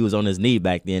guy while he was on his knee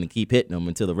back then and keep hitting him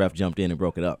until the ref jumped in and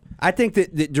broke it up. I think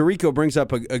that Dorico brings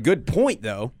up a good point,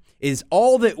 though, is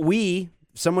all that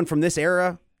someone from this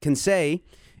era, can say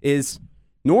is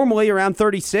normally around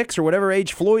 36 or whatever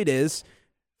age Floyd is,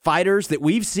 fighters that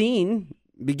we've seen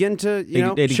begin to,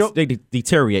 they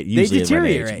deteriorate usually. They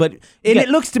deteriorate. But it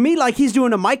looks to me like he's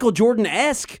doing a Michael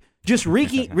Jordan-esque, just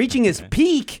reaching his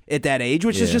peak at that age,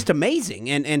 which is just amazing.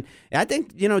 And I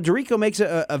think, Dorico makes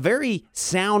a very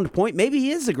sound point. Maybe he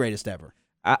is the greatest ever.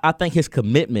 I think his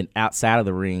commitment outside of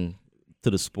the ring to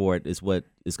the sport is what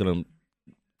is going to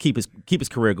keep his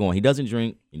career going. He doesn't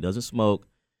drink. He doesn't smoke.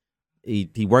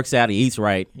 He works out. He eats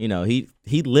right.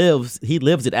 He lives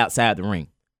it outside the ring.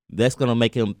 That's going to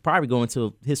make him probably go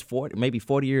into his 40, maybe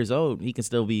 40 years old. He can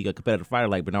still be a competitive fighter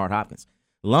like Bernard Hopkins.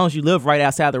 As long as you live right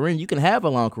outside the ring, you can have a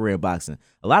long career in boxing.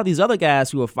 A lot of these other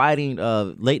guys who are fighting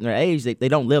late in their age, they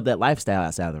don't live that lifestyle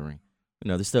outside the ring.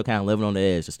 They're still kind of living on the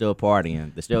edge. They're still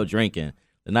partying. They're still drinking.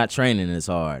 They're not training as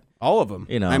hard. All of them.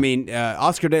 I mean,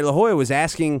 Oscar De La Hoya was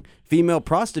asking female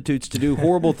prostitutes to do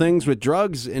horrible things with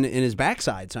drugs in his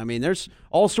backside. So, I mean, there's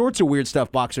all sorts of weird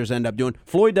stuff boxers end up doing.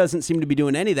 Floyd doesn't seem to be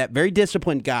doing any of that. Very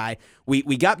disciplined guy.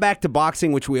 We got back to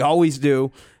boxing, which we always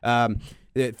do.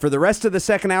 For the rest of the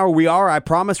second hour, I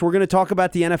promise, we're going to talk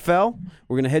about the NFL.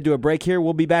 We're going to head to a break here.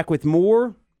 We'll be back with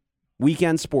more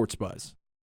Weekend Sports Buzz.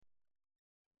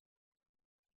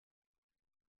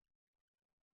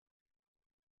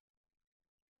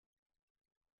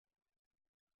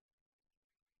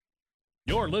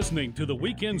 You're listening to the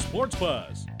Weekend Sports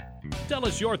Buzz. Tell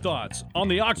us your thoughts on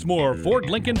the Oxmoor Ford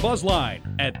Lincoln Buzz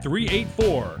Line at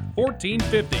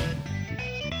 384-1450.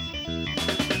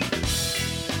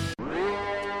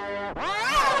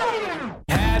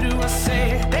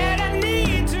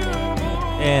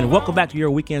 And welcome back to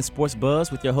your Weekend Sports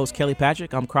Buzz with your host, Kelly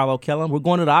Patrick. I'm Carlo Kellem. We're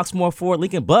going to the Oxmoor Ford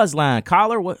Lincoln Buzz Line.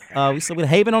 Caller, we with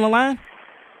Haven on the line?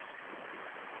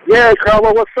 Yeah,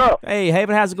 Carlo, what's up? Hey,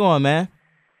 Haven, how's it going, man?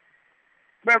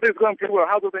 Man, it's going pretty well.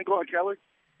 How's everything going, Kelly?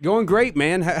 Going great,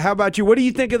 man. How about you? What do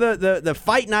you think of the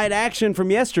fight night action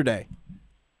from yesterday?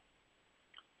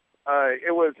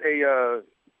 It was a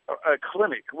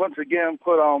clinic, once again,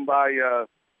 put on by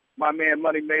my man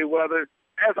Money Mayweather.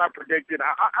 As I predicted,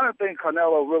 I don't think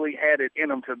Canelo really had it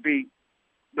in him to beat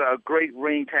the great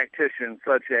ring tactician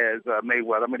such as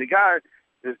Mayweather. I mean, the guy,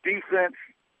 his defense,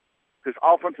 his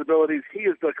offense abilities, he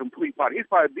is the complete fighter. He's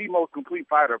probably the most complete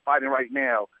fighter fighting right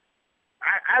now.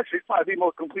 Actually, he's probably the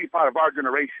most complete fighter of our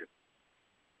generation.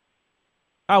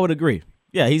 I would agree.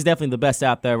 Yeah, he's definitely the best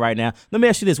out there right now. Let me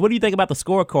ask you this. What do you think about the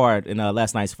scorecard in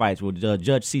last night's fights with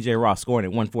Judge C.J. Ross scoring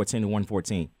at 114 to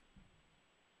 114?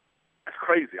 That's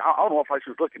crazy. I don't know what fight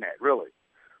she was looking at, really.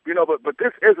 But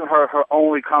this isn't her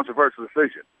only controversial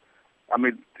decision. I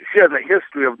mean, she has a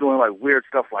history of doing, weird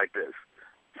stuff like this.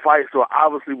 Fights are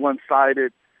obviously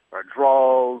one-sided or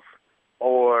draws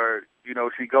or,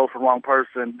 she goes for the wrong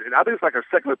person. And I think it's like her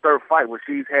second or third fight where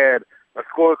she's had a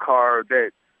scorecard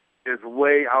that is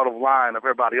way out of line of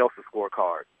everybody else's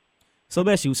scorecard. So,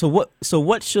 Messi, so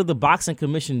what should the boxing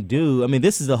commission do? I mean,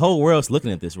 this is the whole world's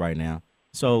looking at this right now.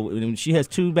 So she has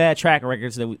 2 bad track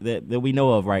records that we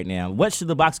know of right now. What should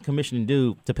the boxing commission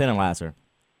do to penalize her?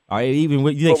 Or even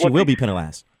you think she will be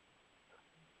penalized?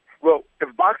 Well,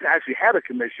 if boxing actually had a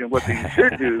commission, what they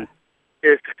should do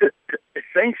is to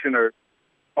sanction her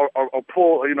or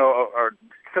pull, or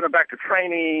send her back to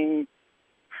training,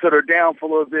 sit her down for a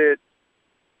little bit,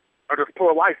 or just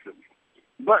pull a license.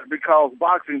 But because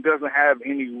boxing doesn't have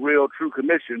any real true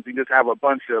commissions, you just have a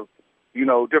bunch of,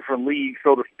 different leagues,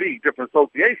 so to speak, different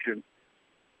associations,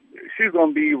 she's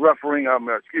going to be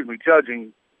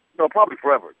judging, probably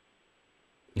forever.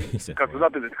 Because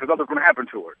nothing's going to happen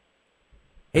to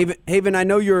her. Haven, I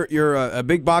know you're a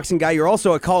big boxing guy. You're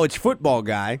also a college football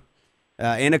guy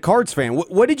and a Cards fan.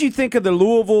 What did you think of the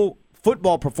Louisville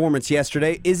football performance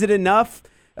yesterday? Is it enough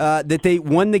that they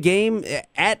won the game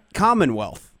at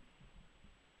Commonwealth?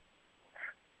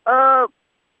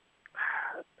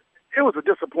 It was a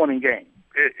disappointing game.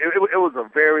 It was a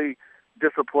very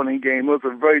disappointing game. It was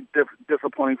a very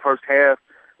disappointing first half.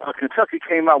 Kentucky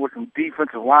came out with some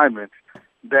defensive linemen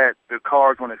that the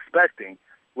Cards weren't expecting,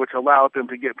 which allowed them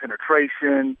to get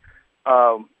penetration.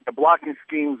 The blocking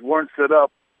schemes weren't set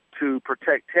up to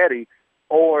protect Teddy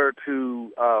or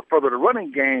to further the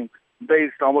running game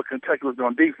based on what Kentucky was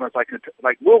doing defense.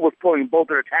 Like Will was pulling both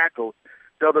their tackles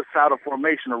the other side of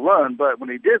formation to run, but when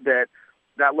they did that,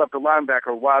 that left the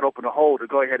linebacker wide open a hole to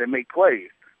go ahead and make plays,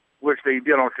 which they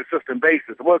did on a consistent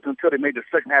basis. It wasn't until they made the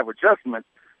second half adjustments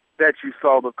that you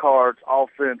saw the Cards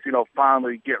offense,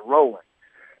 finally get rolling.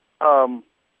 I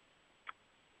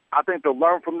think they'll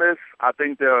learn from this. I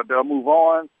think they'll move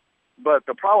on. But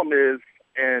the problem is,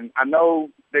 and I know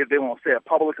they won't say it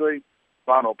publicly,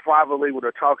 but I know privately what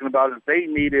they're talking about is they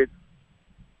needed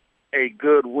a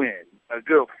good win, a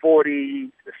good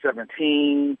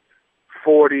 40-17,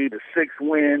 40-6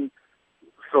 win,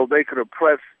 so they could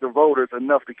impress the voters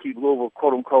enough to keep Louisville,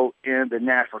 quote-unquote, in the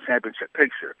national championship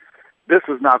picture. This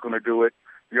is not going to do it.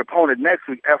 Your opponent next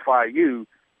week, FIU,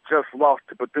 just lost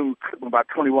to Bethune-Cookman by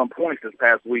 21 points this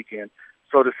past weekend.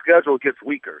 So the schedule gets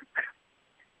weaker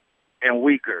and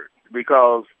weaker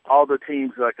because all the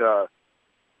teams like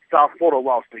South Florida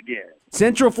lost again.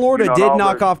 Central Florida did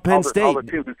knock off Penn State. All the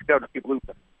teams in the schedule keep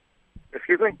losing.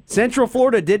 Excuse me? Central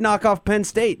Florida did knock off Penn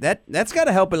State. That's got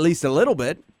to help at least a little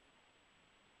bit.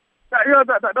 That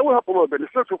will help a little bit. The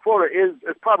Central Florida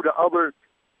is probably the other,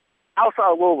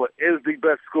 outside of Louisville, is the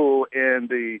best school in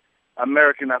the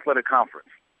American Athletic Conference.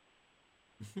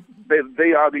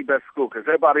 They are the best school because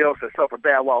everybody else has suffered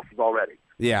bad losses already.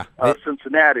 Yeah.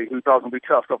 Cincinnati, who thought was going to be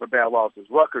tough, suffered bad losses.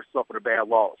 Rutgers suffered a bad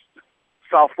loss.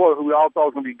 South Florida, who we all thought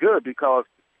was going to be good because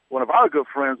one of our good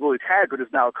friends, Willie Taggart,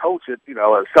 is now a coach at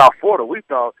South Florida. We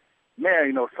thought,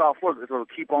 man, South Florida is going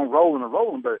to keep on rolling and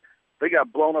rolling, but they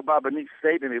got blown up by Benicia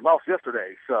State and they lost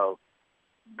yesterday. So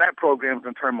that program's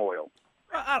in turmoil.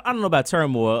 I don't know about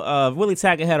turmoil. Willie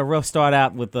Taggart had a rough start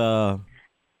out with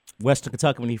Western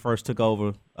Kentucky when he first took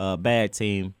over. Bad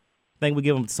team. I think we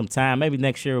give him some time. Maybe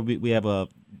next year we have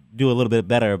do a little bit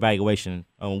better evaluation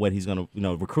on what he's going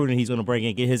to, recruiting he's going to bring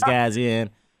in, get his guys in.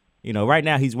 Right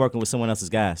now he's working with someone else's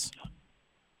guys.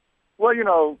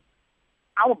 Well,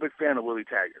 I'm a big fan of Willie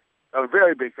Taggart, a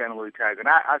very big fan of Willie Taggart. And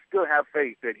I still have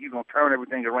faith that he's going to turn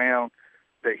everything around,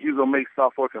 that he's going to make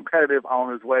South Florida competitive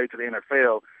on his way to the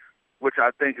NFL, which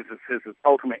I think is his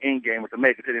ultimate end game, is to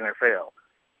make it to the NFL.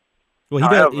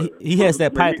 Well, he has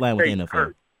that pipeline with the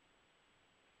NFL.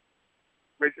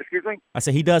 Excuse me? I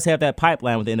said he does have that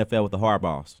pipeline with the NFL with the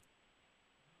Harbaughs.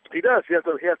 He does. He has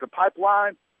the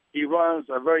pipeline. He runs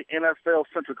a very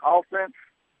NFL-centric offense.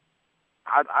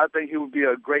 I think he would be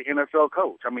a great NFL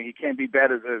coach. I mean, he can't be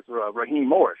bad as Raheem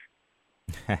Morris.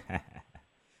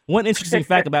 One interesting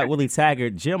fact about Willie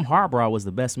Taggart, Jim Harbaugh was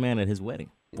the best man at his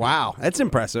wedding. Wow, that's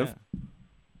impressive. Yeah.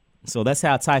 So that's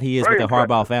how tight he is Very with the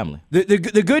Harbaugh family.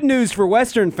 The good news for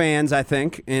Western fans, I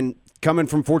think, and coming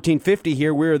from 1450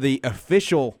 here, we're the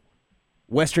official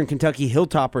Western Kentucky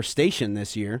Hilltopper station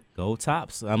this year. Go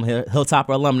Tops. I'm a Hilltopper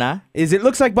alumni. It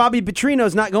looks like Bobby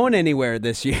Petrino's not going anywhere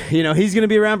this year. He's going to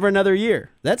be around for another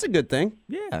year. That's a good thing.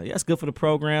 Yeah, that's good for the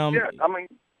program. Yeah, I mean.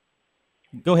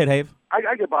 Go ahead, Have.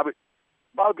 I get Bobby.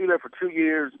 Bobby be there for 2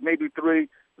 years, maybe 3.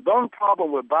 The only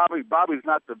problem with Bobby's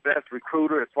not the best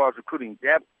recruiter as far as recruiting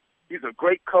depth. He's a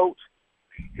great coach.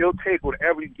 He'll take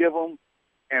whatever you give him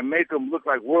and make them look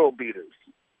like world beaters.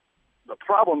 The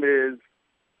problem is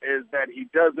that he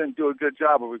doesn't do a good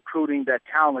job of recruiting that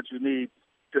talent you need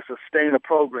to sustain a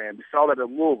program. You saw that at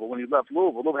Louisville. When he left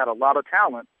Louisville had a lot of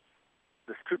talent.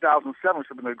 This 2007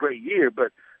 should have been a great year,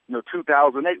 but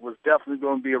 2008 was definitely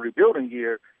going to be a rebuilding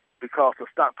year because the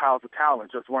stockpiles of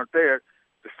talent just weren't there.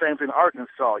 The same thing in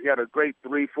Arkansas. You had a great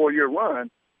 3-4 year run,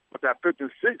 but that 5th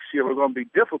and 6th year was going to be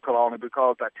difficult on it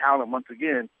because that talent, once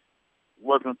again,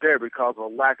 wasn't there because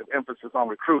of a lack of emphasis on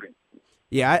recruiting.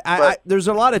 Yeah, there's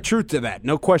a lot of truth to that,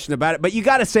 no question about it. But you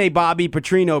got to say, Bobby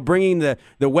Petrino, bringing the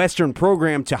Western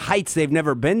program to heights they've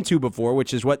never been to before,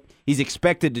 which is what he's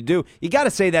expected to do. You got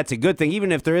to say that's a good thing,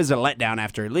 even if there is a letdown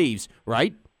after he leaves,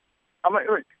 right? I mean,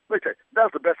 let me tell you, that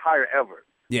was the best hire ever.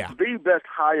 Yeah. The best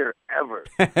hire ever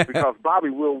because Bobby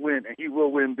will win, and he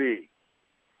will win big.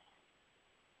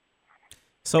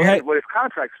 So, with his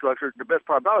contract structure, the best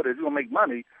part about it is he's going to make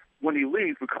money when he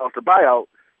leaves because the buyout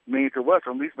means the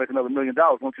Western at least make another $1 million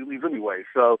once he leaves anyway.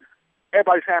 So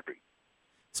everybody's happy.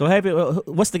 So,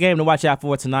 what's the game to watch out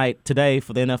for today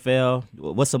for the NFL?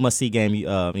 What's a must-see game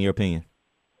in your opinion?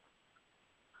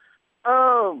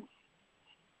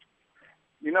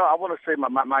 I want to say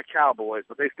my Cowboys,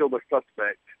 but they still look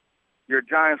suspect. Your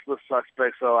Giants look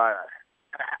suspect, so I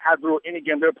rule any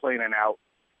game they're playing in out.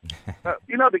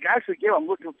 The actually game I'm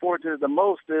looking forward to the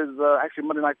most is actually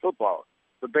Monday Night Football,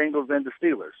 the Bengals and the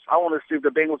Steelers. I want to see if the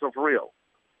Bengals are for real.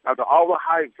 After all the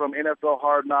hype from NFL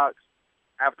Hard Knocks,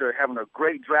 after having a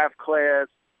great draft class,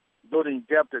 building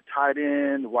depth at tight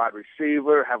end, wide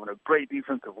receiver, having a great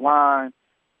defensive line,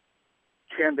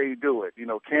 can they do it?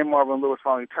 Can Marvin Lewis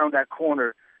finally turn that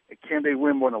corner, and can they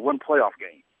win more than one playoff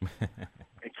game?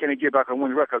 And can they get back on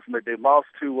winning records? They lost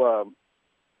to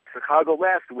Chicago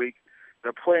last week.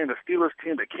 They're playing the Steelers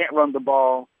team that can't run the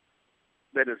ball,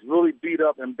 that is really beat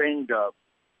up and banged up,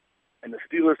 and the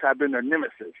Steelers have been their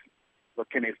nemesis. But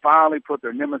can they finally put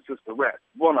their nemesis to rest?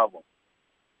 One of them.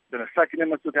 Then the second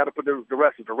nemesis had to put the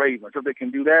rest of the Ravens. If they can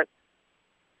do that,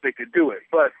 they could do it.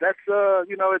 But that's,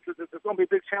 it's going to be a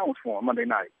big challenge for them Monday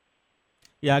night.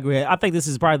 Yeah, I agree. I think this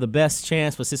is probably the best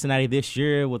chance for Cincinnati this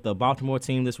year with the Baltimore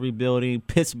team that's rebuilding.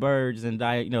 Pittsburgh's and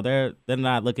they're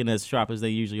not looking as sharp as they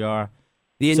usually are.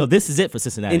 So this is it for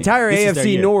Cincinnati. The entire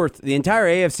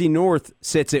AFC North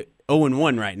sits at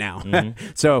 0-1 right now. Mm-hmm.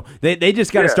 So they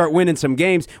just got to start winning some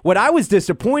games. What I was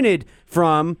disappointed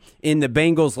from in the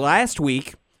Bengals last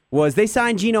week was they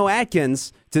signed Geno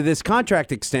Atkins to this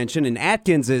contract extension, and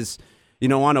Atkins is,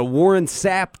 on a Warren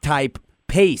Sapp type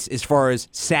pace as far as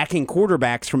sacking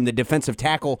quarterbacks from the defensive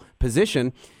tackle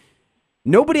position.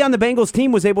 Nobody on the Bengals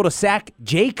team was able to sack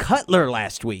Jay Cutler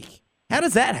last week. How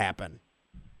does that happen?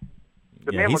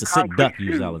 He's a sick duck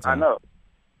usually all the time. I know.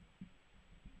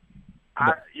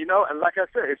 And like I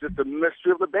said, it's just the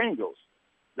mystery of the Bengals.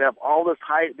 They have all this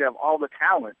height, they have all the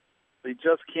talent. They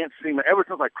just can't seem to, ever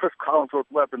since like Chris Collinsworth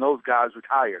left and those guys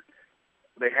retired,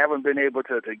 they haven't been able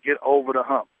to get over the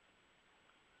hump.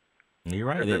 You're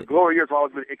right. The glory years have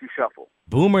always been Icky Shuffle.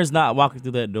 Boomer's not walking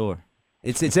through that door.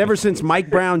 It's ever since Mike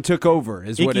Brown took over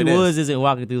is what it is. Icky Woods isn't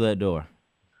walking through that door.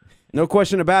 No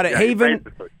question about it. Yeah,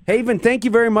 Haven, thank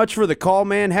you very much for the call,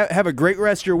 man. Have a great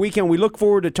rest of your weekend. We look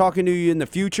forward to talking to you in the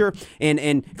future.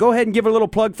 And go ahead and give a little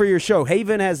plug for your show.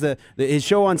 Haven has his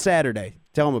show on Saturday.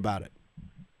 Tell him about it.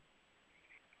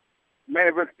 Main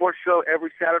Event Sports Show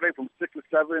every Saturday from 6 to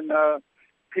 7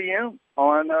 p.m.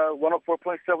 on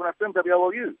 104.7 FM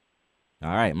WLOU. All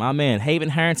right, my man, Haven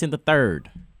Harrington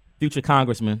III, future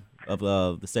congressman of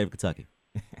the state of Kentucky.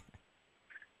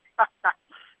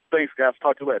 Thanks, guys.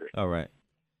 Talk to you later. All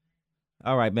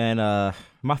right, man.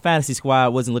 My fantasy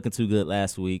squad wasn't looking too good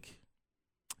last week.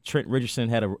 Trent Richardson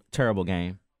had a terrible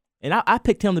game. And I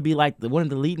picked him to be like one of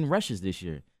the leading rushers this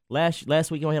year. Last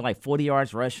week, he only had like 40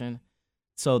 yards rushing.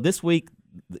 So this week,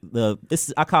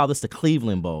 I call this the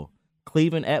Cleveland Bowl.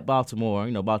 Cleveland at Baltimore.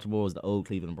 Baltimore was the old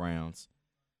Cleveland Browns.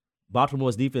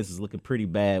 Baltimore's defense is looking pretty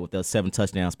bad with those 7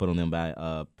 touchdowns put on them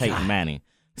by Peyton Manning.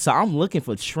 So I'm looking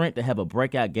for Trent to have a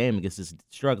breakout game against this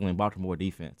struggling Baltimore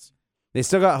defense. They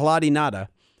still got Halati Nada,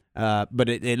 but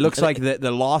it looks like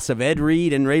the loss of Ed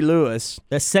Reed and Ray Lewis.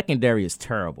 Their secondary is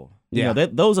terrible. Yeah.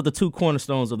 Those are the 2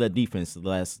 cornerstones of that defense the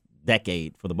last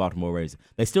decade for the Baltimore Ravens.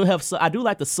 They still have. I do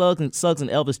like the Suggs and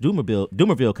Elvis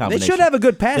Dumerville combination. They should have a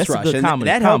good pass rush, and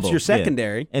that helps your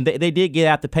secondary. Yeah. And they did get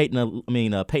out to Peyton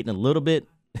a little bit.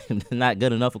 Not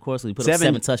good enough, of course. He put up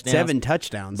 7 touchdowns. 7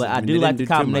 touchdowns. But I do like the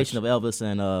combination of Elvis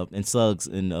and Suggs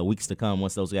in weeks to come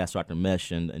once those guys start to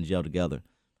mesh and gel together.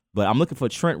 But I'm looking for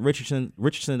Trent Richardson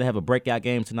to have a breakout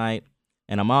game tonight.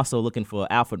 And I'm also looking for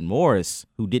Alfred Morris,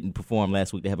 who didn't perform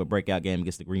last week, to have a breakout game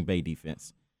against the Green Bay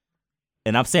defense.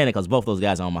 And I'm saying it because both those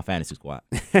guys are on my fantasy squad.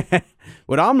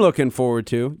 What I'm looking forward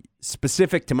to,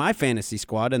 specific to my fantasy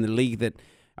squad and the league that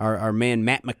our man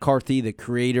Matt McCarthy, the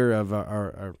creator of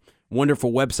our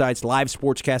wonderful websites,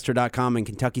 livesportscaster.com and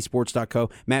kentuckysports.co.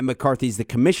 Matt McCarthy's the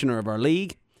commissioner of our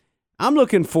league. I'm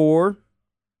looking for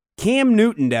Cam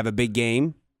Newton to have a big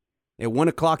game at 1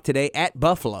 o'clock today at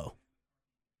Buffalo.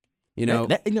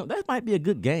 That might be a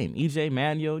good game. EJ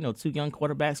Manuel, two young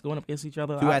quarterbacks going up against each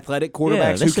other. Two athletic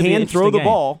quarterbacks who should be an can throw the game.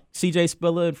 ball. CJ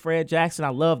Spiller and Fred Jackson. I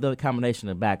love the combination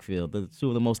of the backfield. The two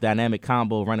of the most dynamic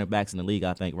combo running backs in the league,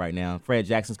 I think, right now. Fred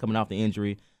Jackson's coming off the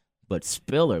injury, but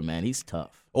Spiller, man, he's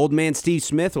tough. Old man Steve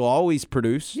Smith will always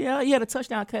produce. Yeah, he had a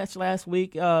touchdown catch last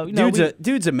week.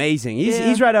 Dude's amazing.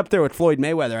 He's right up there with Floyd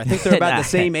Mayweather. I think they're about the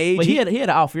same age. But he had an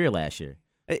off year last year.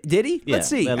 Did he? Yeah. Let's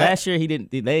see. Last year he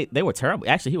didn't. They were terrible.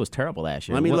 Actually, he was terrible last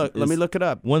year. Let me look it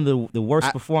up. One of the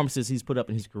worst performances he's put up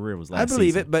in his career was last season. I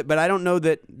believe it, but I don't know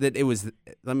that it was.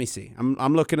 Let me see.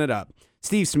 I'm looking it up.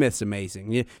 Steve Smith's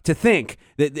amazing. To think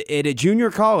that at a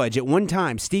junior college at one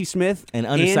time, Steve Smith and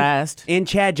undersized and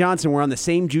Chad Johnson were on the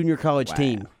same junior college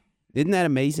team. Isn't that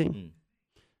amazing? Mm.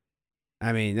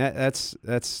 I mean, that's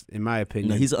in my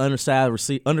opinion. He's an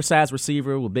undersized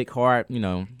receiver with big heart.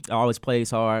 Always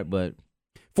plays hard, but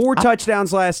 4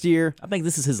 touchdowns last year. I think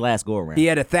this is his last go around. He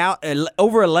had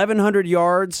over 1,100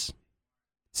 yards,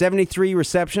 73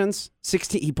 receptions.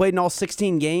 16. He played in all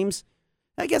 16 games.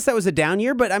 I guess that was a down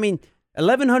year, but I mean,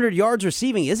 1,100 yards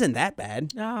receiving isn't that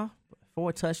bad. No,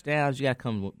 4 touchdowns. You got to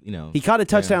come. He caught a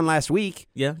touchdown last week.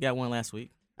 Yeah, got one last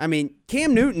week. I mean,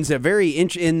 Cam Newton's a very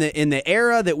in the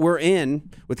era that we're in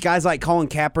with guys like Colin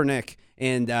Kaepernick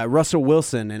and Russell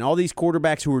Wilson and all these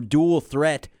quarterbacks who are dual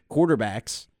threat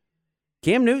quarterbacks.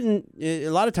 Cam Newton, a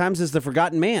lot of times, is the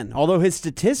forgotten man. Although his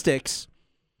statistics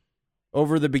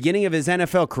over the beginning of his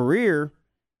NFL career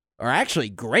are actually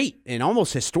great and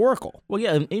almost historical. Well,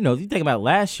 yeah, if you think about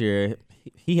last year,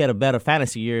 he had a better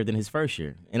fantasy year than his first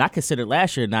year, and I considered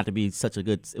last year not to be such a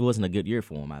good. It wasn't a good year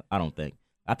for him. I don't think.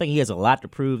 I think he has a lot to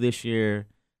prove this year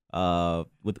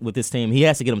with this team. He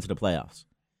has to get them to the playoffs.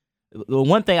 The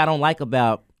one thing I don't like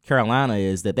about Carolina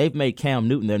is that they've made Cam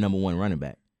Newton their number 1 running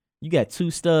back. You got 2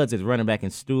 studs as running back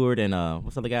in Stewart and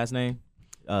what's the other guy's name?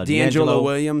 D'Angelo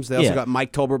Williams. They also got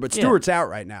Mike Tolbert, but Stewart's out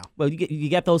right now. Well, you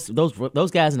got those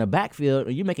guys in the backfield.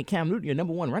 Are you making Cam Newton your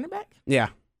number 1 running back? Yeah.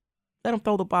 Let him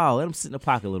throw the ball. Let him sit in the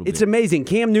pocket a little bit. It's amazing.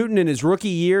 Cam Newton in his rookie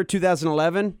year,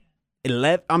 2011,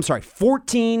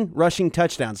 14 rushing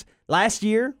touchdowns. Last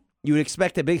year, you would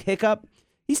expect a big hiccup.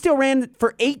 He still ran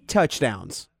for 8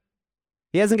 touchdowns.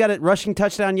 He hasn't got a rushing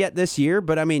touchdown yet this year,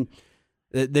 but I mean,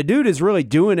 the dude is really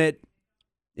doing it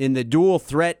in the dual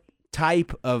threat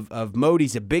type of mode.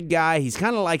 He's a big guy. He's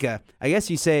kind of like I guess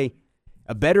you say,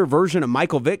 a better version of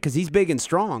Michael Vick because he's big and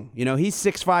strong. He's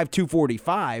 6'5",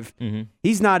 245. Mm-hmm.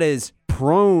 He's not as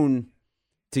prone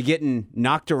to getting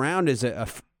knocked around as a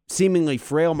seemingly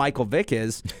frail Michael Vick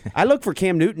is. I look for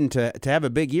Cam Newton to have a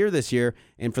big year this year,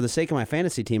 and for the sake of my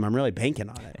fantasy team, I'm really banking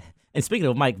on it. And speaking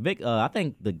of Mike Vick, I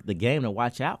think the game to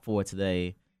watch out for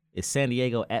today is San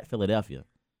Diego at Philadelphia.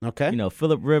 Okay.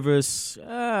 Phillip Rivers,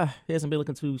 he hasn't been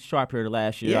looking too sharp here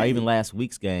last year, or even last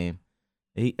week's game.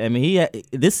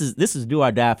 This is do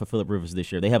or die for Phillip Rivers this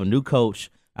year. They have a new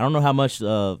coach. I don't know how much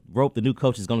rope the new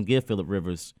coach is going to give Phillip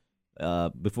Rivers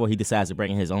before he decides to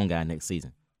bring in his own guy next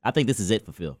season. I think this is it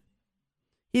for Phil.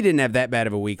 He didn't have that bad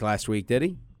of a week last week, did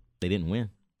he? They didn't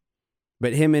win.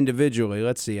 But him individually,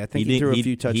 let's see. I think he threw a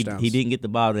few touchdowns. He didn't get the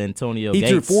ball to Antonio Gates.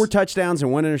 He threw 4 touchdowns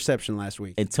and 1 interception last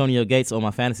week. Antonio Gates on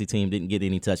my fantasy team didn't get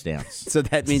any touchdowns. So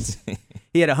that means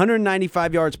he had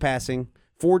 195 yards passing,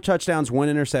 4 touchdowns, 1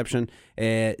 interception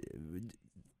in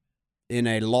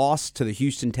a loss to the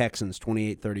Houston Texans,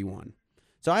 28-31.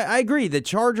 So I agree. The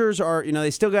Chargers are,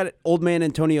 they still got old man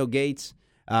Antonio Gates,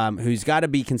 who's got to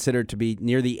be considered to be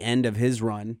near the end of his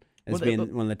run as being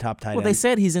one of the top tight ends. Well, they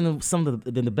said he's in some of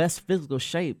the best physical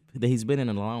shape that he's been in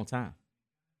a long time.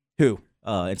 Who?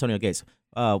 Antonio Gates.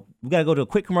 We got to go to a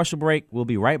quick commercial break. We'll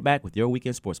be right back with your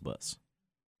Weekend Sports Buzz.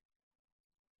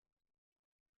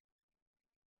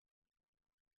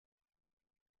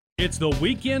 It's the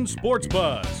Weekend Sports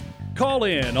Buzz. Call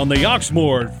in on the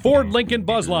Oxmoor Ford Lincoln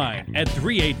Buzz Line at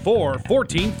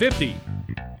 384-1450.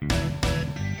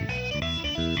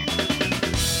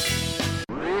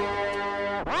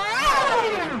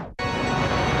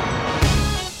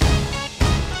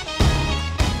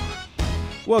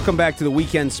 Welcome back to the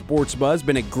Weekend Sports Buzz.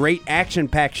 Been a great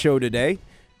action-packed show today.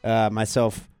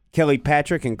 Myself, Kelly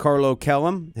Patrick, and Carlo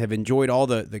Kellem have enjoyed all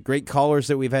the great callers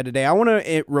that we've had today. I want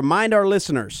to remind our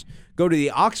listeners, go to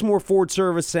the Oxmoor Ford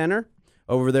Service Center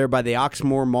over there by the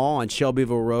Oxmoor Mall on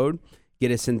Shelbyville Road.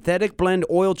 Get a synthetic blend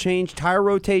oil change, tire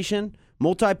rotation,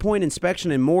 multi-point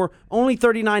inspection, and more. Only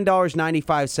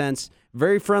 $39.95.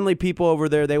 Very friendly people over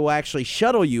there. They will actually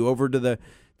shuttle you over to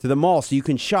the mall so you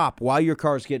can shop while your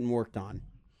car's getting worked on.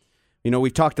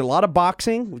 We've talked a lot of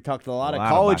boxing. We've talked a lot of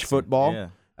college football.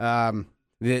 Yeah.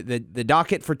 The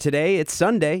docket for today, it's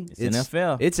Sunday. It's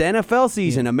NFL. It's NFL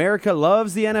season. America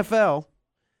loves the NFL.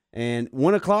 And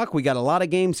 1 o'clock, we got a lot of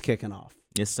games kicking off.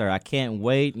 Yes, sir. I can't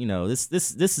wait. This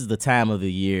is the time of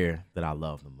the year that I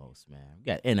love the most, man. We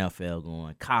got NFL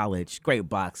going, college, great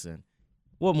boxing.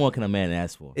 What more can a man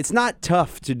ask for? It's not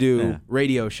tough to do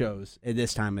radio shows at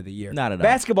this time of the year. Not at all.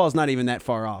 Basketball's not even that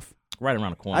far off. Right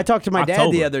around the corner. I talked to my dad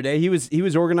October. the other day. He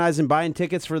was organizing buying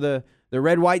tickets for the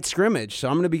red-white scrimmage. So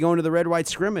I'm going to be going to the red-white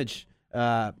scrimmage,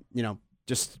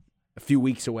 just a few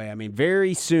weeks away. I mean,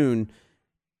 very soon.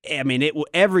 I mean,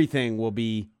 everything will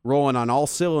be rolling on all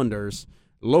cylinders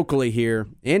locally here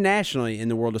and nationally in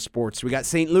the world of sports. We got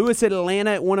St. Louis at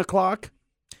Atlanta at 1 o'clock.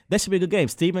 That should be a good game.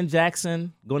 Steven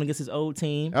Jackson going against his old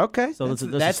team. Okay, so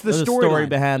that's the story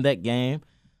behind that game.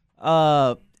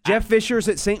 Jeff Fisher's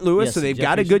at St. Louis, yes, so they've Jeff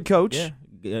got Fisher, a good coach.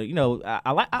 Yeah.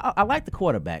 I like the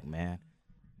quarterback, man.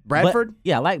 Bradford?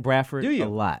 I like Bradford Do you? a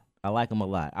lot. I like him a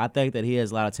lot. I think that he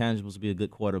has a lot of tangibles to be a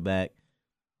good quarterback.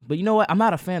 But you know what? I'm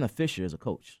not a fan of Fisher as a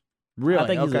coach. Really?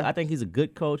 I think he's a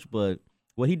good coach, but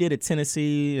what he did at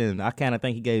Tennessee, and I kind of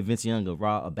think he gave Vince Young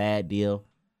a bad deal.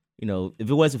 If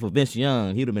it wasn't for Vince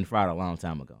Young, he'd have been fired a long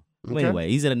time ago. Okay. Well,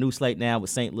 anyway, he's in a new slate now with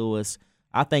St. Louis.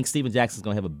 I think Steven Jackson's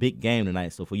going to have a big game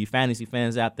tonight. So for you fantasy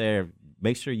fans out there,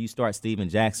 make sure you start Steven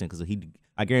Jackson because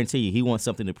I guarantee you he wants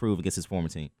something to prove against his former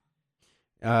team.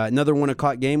 Another 1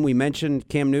 o'clock game. We mentioned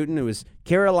Cam Newton. It was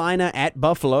Carolina at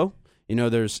Buffalo.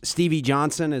 There's Stevie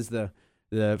Johnson as the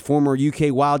former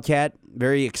UK Wildcat,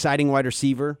 very exciting wide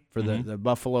receiver for the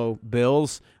Buffalo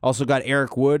Bills. Also got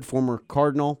Eric Wood, former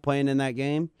Cardinal, playing in that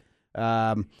game.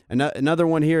 Another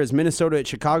one here is Minnesota at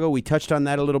Chicago. We touched on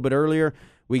that a little bit earlier.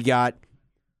 We got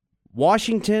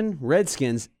Washington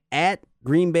Redskins at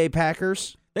Green Bay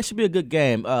Packers. That should be a good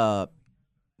game.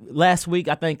 Last week,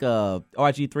 I think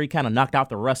RG3 kind of knocked out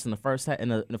the rust in the first half. In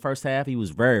the first half, he was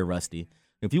very rusty.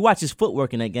 If you watch his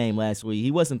footwork in that game last week,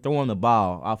 he wasn't throwing the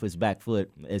ball off his back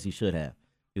foot as he should have.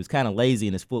 He was kind of lazy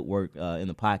in his footwork in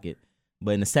the pocket.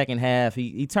 But in the second half,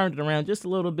 he turned it around just a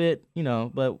little bit,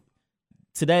 But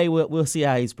today, we'll see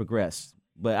how he's progressed.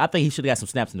 But I think he should have got some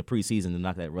snaps in the preseason to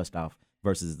knock that rust off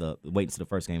versus waiting to the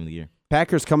first game of the year.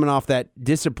 Packers coming off that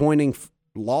disappointing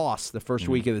loss the first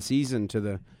week of the season to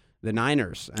the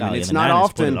Niners. I mean, it's not Niners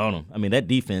often. Put it on them. I mean, that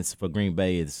defense for Green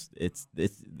Bay is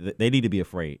they need to be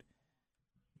afraid.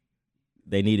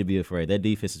 They need to be afraid. That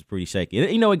defense is pretty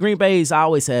shaky. Green Bay's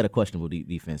always had a questionable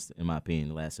defense, in my opinion,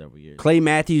 the last several years. Clay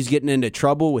Matthews getting into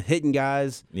trouble with hitting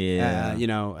guys.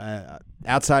 Yeah.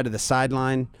 Outside of the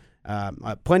sideline.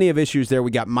 Plenty of issues there.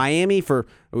 We got Miami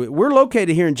we're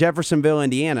located here in Jeffersonville,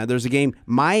 Indiana. There's a game,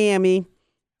 Miami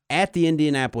at the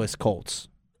Indianapolis Colts.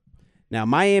 Now,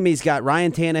 Miami's got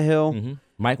Ryan Tannehill.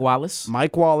 Mike Wallace.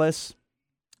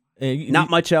 Not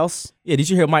much else. Yeah, did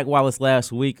you hear Mike Wallace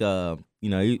last week?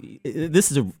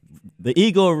 This is the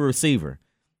ego of a receiver.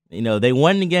 They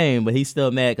won the game, but he's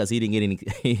still mad because he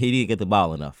didn't get the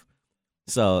ball enough.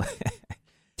 So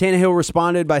Tannehill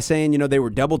responded by saying, they were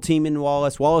double teaming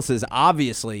Wallace. Wallace is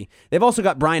obviously, they've also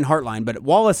got Brian Hartline, but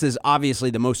Wallace is obviously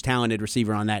the most talented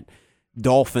receiver on that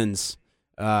Dolphins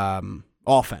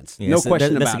offense. Yeah, no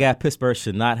question about it. That's a guy Pittsburgh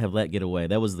should not have let get away.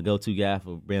 That was the go-to guy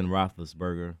for Ben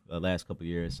Roethlisberger the last couple of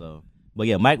years. So, but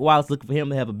yeah, Mike Wallace, looking for him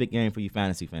to have a big game for you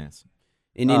fantasy fans.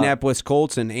 Indianapolis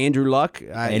Colts and Andrew Luck.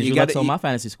 Andrew Luck's on my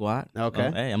fantasy squad.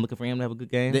 Okay. Hey, I'm looking for him to have a good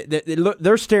game.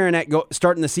 They're staring at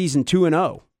starting the season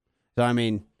 2-0. So, I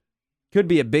mean, could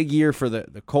be a big year for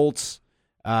the Colts.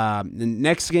 The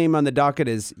next game on the docket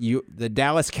is the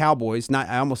Dallas Cowboys.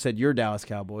 I almost said your Dallas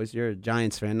Cowboys. You're a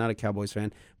Giants fan, not a Cowboys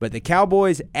fan. But the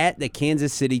Cowboys at the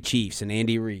Kansas City Chiefs and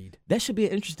Andy Reid. That should be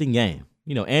an interesting game.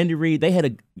 Andy Reid,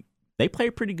 they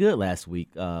played pretty good last week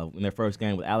in their first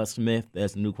game with Alex Smith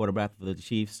as the new quarterback for the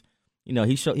Chiefs.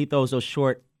 He throws those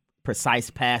short, precise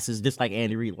passes just like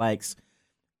Andy Reid likes.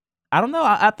 I don't know.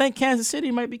 I think Kansas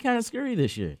City might be kind of scary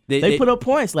this year. They put up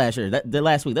points last year.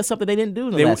 Last week. That's something they didn't do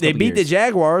in the last couple They beat years. the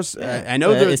Jaguars. Yeah. I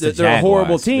know they're a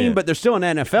horrible team, but they're still an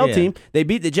NFL team. They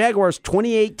beat the Jaguars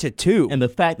 28-2. And the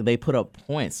fact that they put up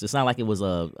points, it's not like it was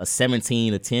a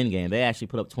 17-10 game. They actually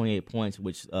put up 28 points,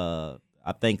 which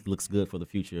I think looks good for the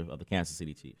future of the Kansas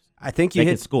City Chiefs. I think you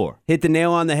hit the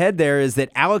nail on the head there, is that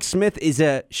Alex Smith is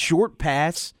a short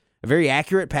pass, a very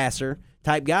accurate passer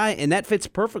type guy, and that fits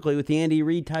perfectly with the Andy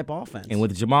Reid type offense. And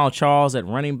with Jamal Charles at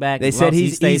running back, they said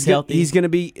he stays healthy. He's going to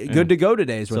be good to go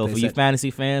today. So for you fantasy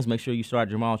fans, make sure you start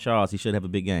Jamal Charles. He should have a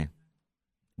big game.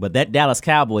 But that Dallas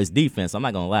Cowboys defense, I'm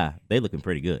not going to lie, they looking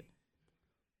pretty good.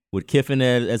 With Kiffin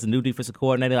as a new defensive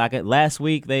coordinator, last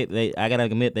week, I got to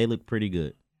admit, they look pretty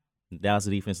good. Dallas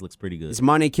defense looks pretty good. Is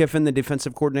Monte Kiffin the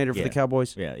defensive coordinator for the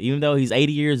Cowboys? Yeah, even though he's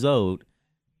 80 years old,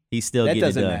 He's still that getting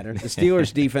it done. doesn't matter. The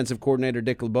Steelers' defensive coordinator,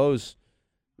 Dick LeBeau's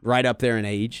right up there in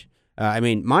age.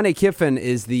 Monte Kiffin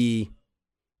is the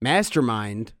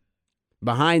mastermind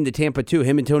behind the Tampa 2,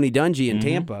 him and Tony Dungy in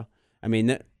Tampa.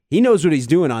 He knows what he's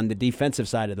doing on the defensive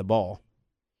side of the ball.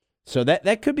 So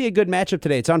that could be a good matchup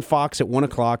today. It's on Fox at 1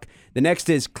 o'clock. The next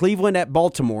is Cleveland at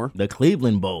Baltimore. The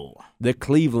Cleveland Bowl. The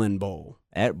Cleveland Bowl.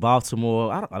 At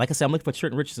Baltimore. Like I said, I'm looking for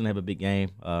Trenton Richardson to have a big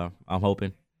game. I'm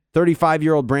hoping.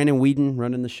 35-year-old Brandon Whedon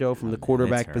running the show from the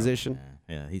quarterback position. Man.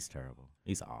 Yeah, he's terrible.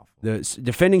 He's awful. The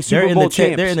defending Super Bowl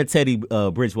champs. They're in the Teddy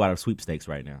Bridgewater sweepstakes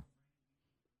right now.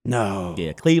 No.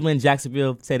 Yeah, Cleveland,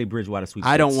 Jacksonville, Teddy Bridgewater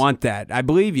sweepstakes. I don't want that. I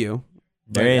believe you.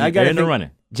 They're in the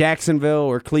running. Jacksonville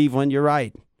or Cleveland, you're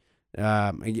right.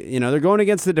 They're going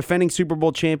against the defending Super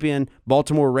Bowl champion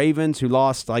Baltimore Ravens, who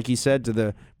lost, like you said, to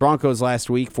the Broncos last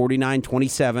week,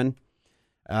 49-27.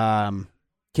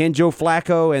 Can Joe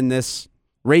Flacco and this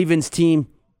Ravens team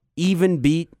even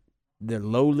beat the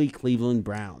lowly Cleveland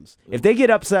Browns? If they get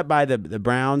upset by the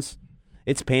Browns,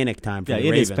 it's panic time for the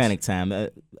Ravens. It is panic time.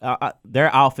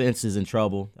 Their offense is in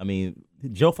trouble.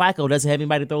 Joe Flacco doesn't have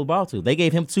anybody to throw the ball to. They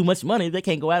gave him too much money. They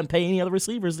can't go out and pay any other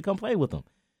receivers to come play with them.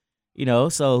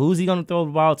 So who's he going to throw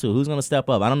the ball to? Who's going to step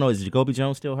up? I don't know. Is Jacoby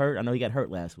Jones still hurt? I know he got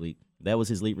hurt last week. That was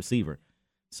his lead receiver.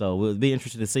 So we'll be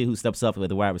interested to see who steps up at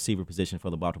the wide receiver position for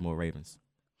the Baltimore Ravens.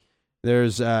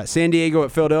 There's San Diego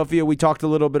at Philadelphia. We talked a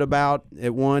little bit about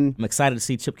at 1. I'm excited to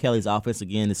see Chip Kelly's offense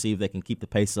again to see if they can keep the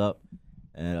pace up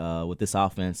and with this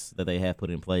offense that they have put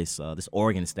in place, this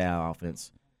Oregon-style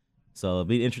offense. So it'll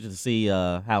be interesting to see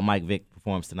how Mike Vick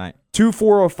performs tonight. 2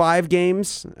 4:05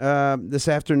 games this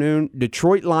afternoon.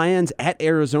 Detroit Lions at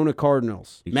Arizona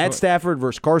Cardinals. Detroit. Matt Stafford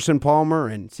versus Carson Palmer,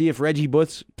 and see if Reggie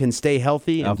Bush can stay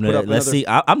healthy. And Let's see.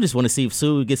 I just want to see if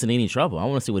Sue gets in any trouble. I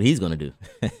want to see what he's going to do.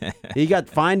 He got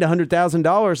fined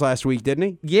 $100,000 last week, didn't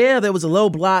he? Yeah, there was a low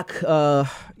block.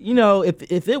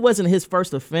 If it wasn't his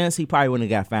first offense, he probably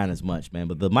wouldn't have got fined as much, man.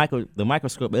 But the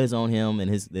microscope is on him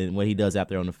and what he does out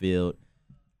there on the field.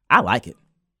 I like it.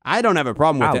 I don't have a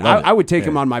problem with it. I would take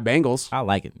him on my Bengals. I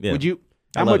like it. Yeah. Would you?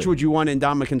 How much would you want in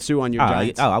Ndamukong Suh on your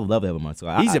Giants? I would love to have him on. So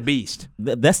he's a beast.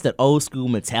 That's the old school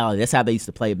mentality. That's how they used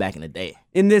to play back in the day.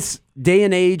 In this day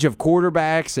and age of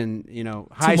quarterbacks and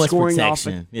high scoring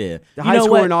offense,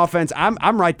 high-scoring offense,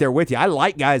 I'm right there with you. I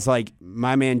like guys like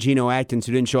my man Geno Atkins,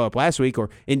 who didn't show up last week, or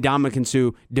Ndamukong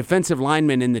Suh, defensive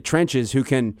linemen in the trenches who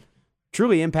can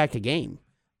truly impact a game.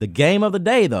 The game of the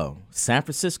day, though, San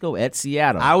Francisco at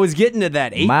Seattle. I was getting to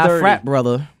that. 8:30. My frat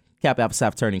brother, Cap Alpha Psi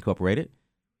Fraternity Incorporated,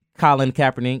 Colin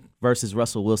Kaepernick versus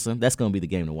Russell Wilson. That's going to be the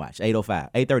game to watch.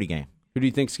 8:30 game. Who do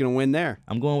you think's going to win there?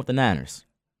 I'm going with the Niners.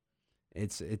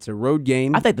 It's a road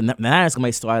game. I think the Niners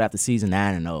may start out the season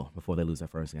 9-0 before they lose their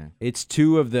first game. It's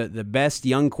 2 of the best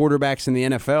young quarterbacks in the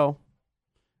NFL.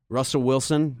 Russell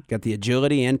Wilson got the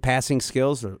agility and passing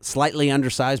skills. Slightly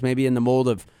undersized, maybe in the mold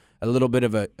of a little bit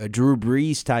of a Drew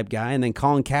Brees type guy. And then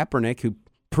Colin Kaepernick, who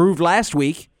proved last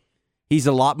week he's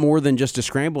a lot more than just a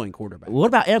scrambling quarterback. What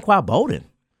about Anquan Bolden?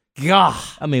 God,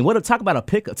 talk about a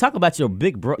pick. Talk about your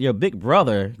big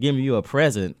brother giving you a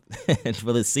present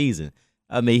for this season.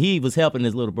 He was helping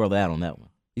his little brother out on that one.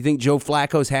 You think Joe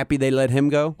Flacco's happy they let him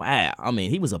go? Wow.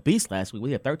 He was a beast last week.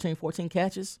 We had 13, 14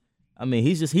 catches.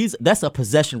 That's a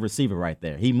possession receiver right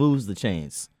there. He moves the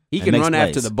chains. He can run plays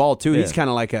after the ball, too. Yeah. He's kind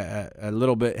of like a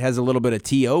little bit, has a little bit of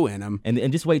T.O. in him. And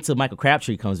just wait till Michael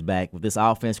Crabtree comes back with this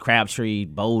offense. Crabtree,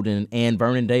 Bolden, and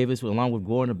Vernon Davis, along with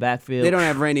Gore in the backfield. They don't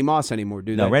have Randy Moss anymore,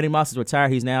 do they? No, Randy Moss is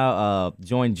retired. He's now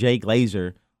joined Jay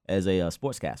Glazer as a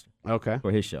sportscaster. Okay.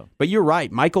 For his show. But you're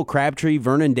right. Michael Crabtree,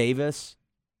 Vernon Davis.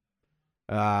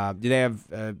 Do they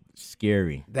have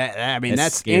scary?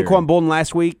 That's scary. Anquan Bolden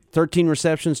last week, 13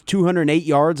 receptions, 208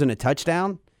 yards, and a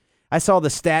touchdown. I saw the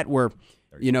stat where,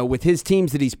 with his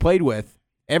teams that he's played with,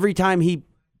 every time he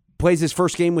plays his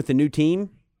first game with a new team,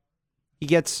 he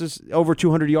gets over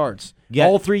 200 yards.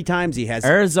 All 3 times he has.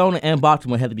 Arizona and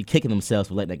Baltimore had to be kicking themselves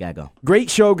for letting that guy go. Great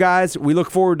show, guys. We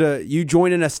look forward to you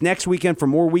joining us next weekend for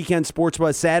more Weekend Sports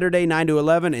Buzz, Saturday 9 to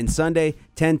 11 and Sunday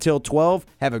 10 till 12.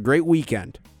 Have a great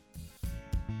weekend.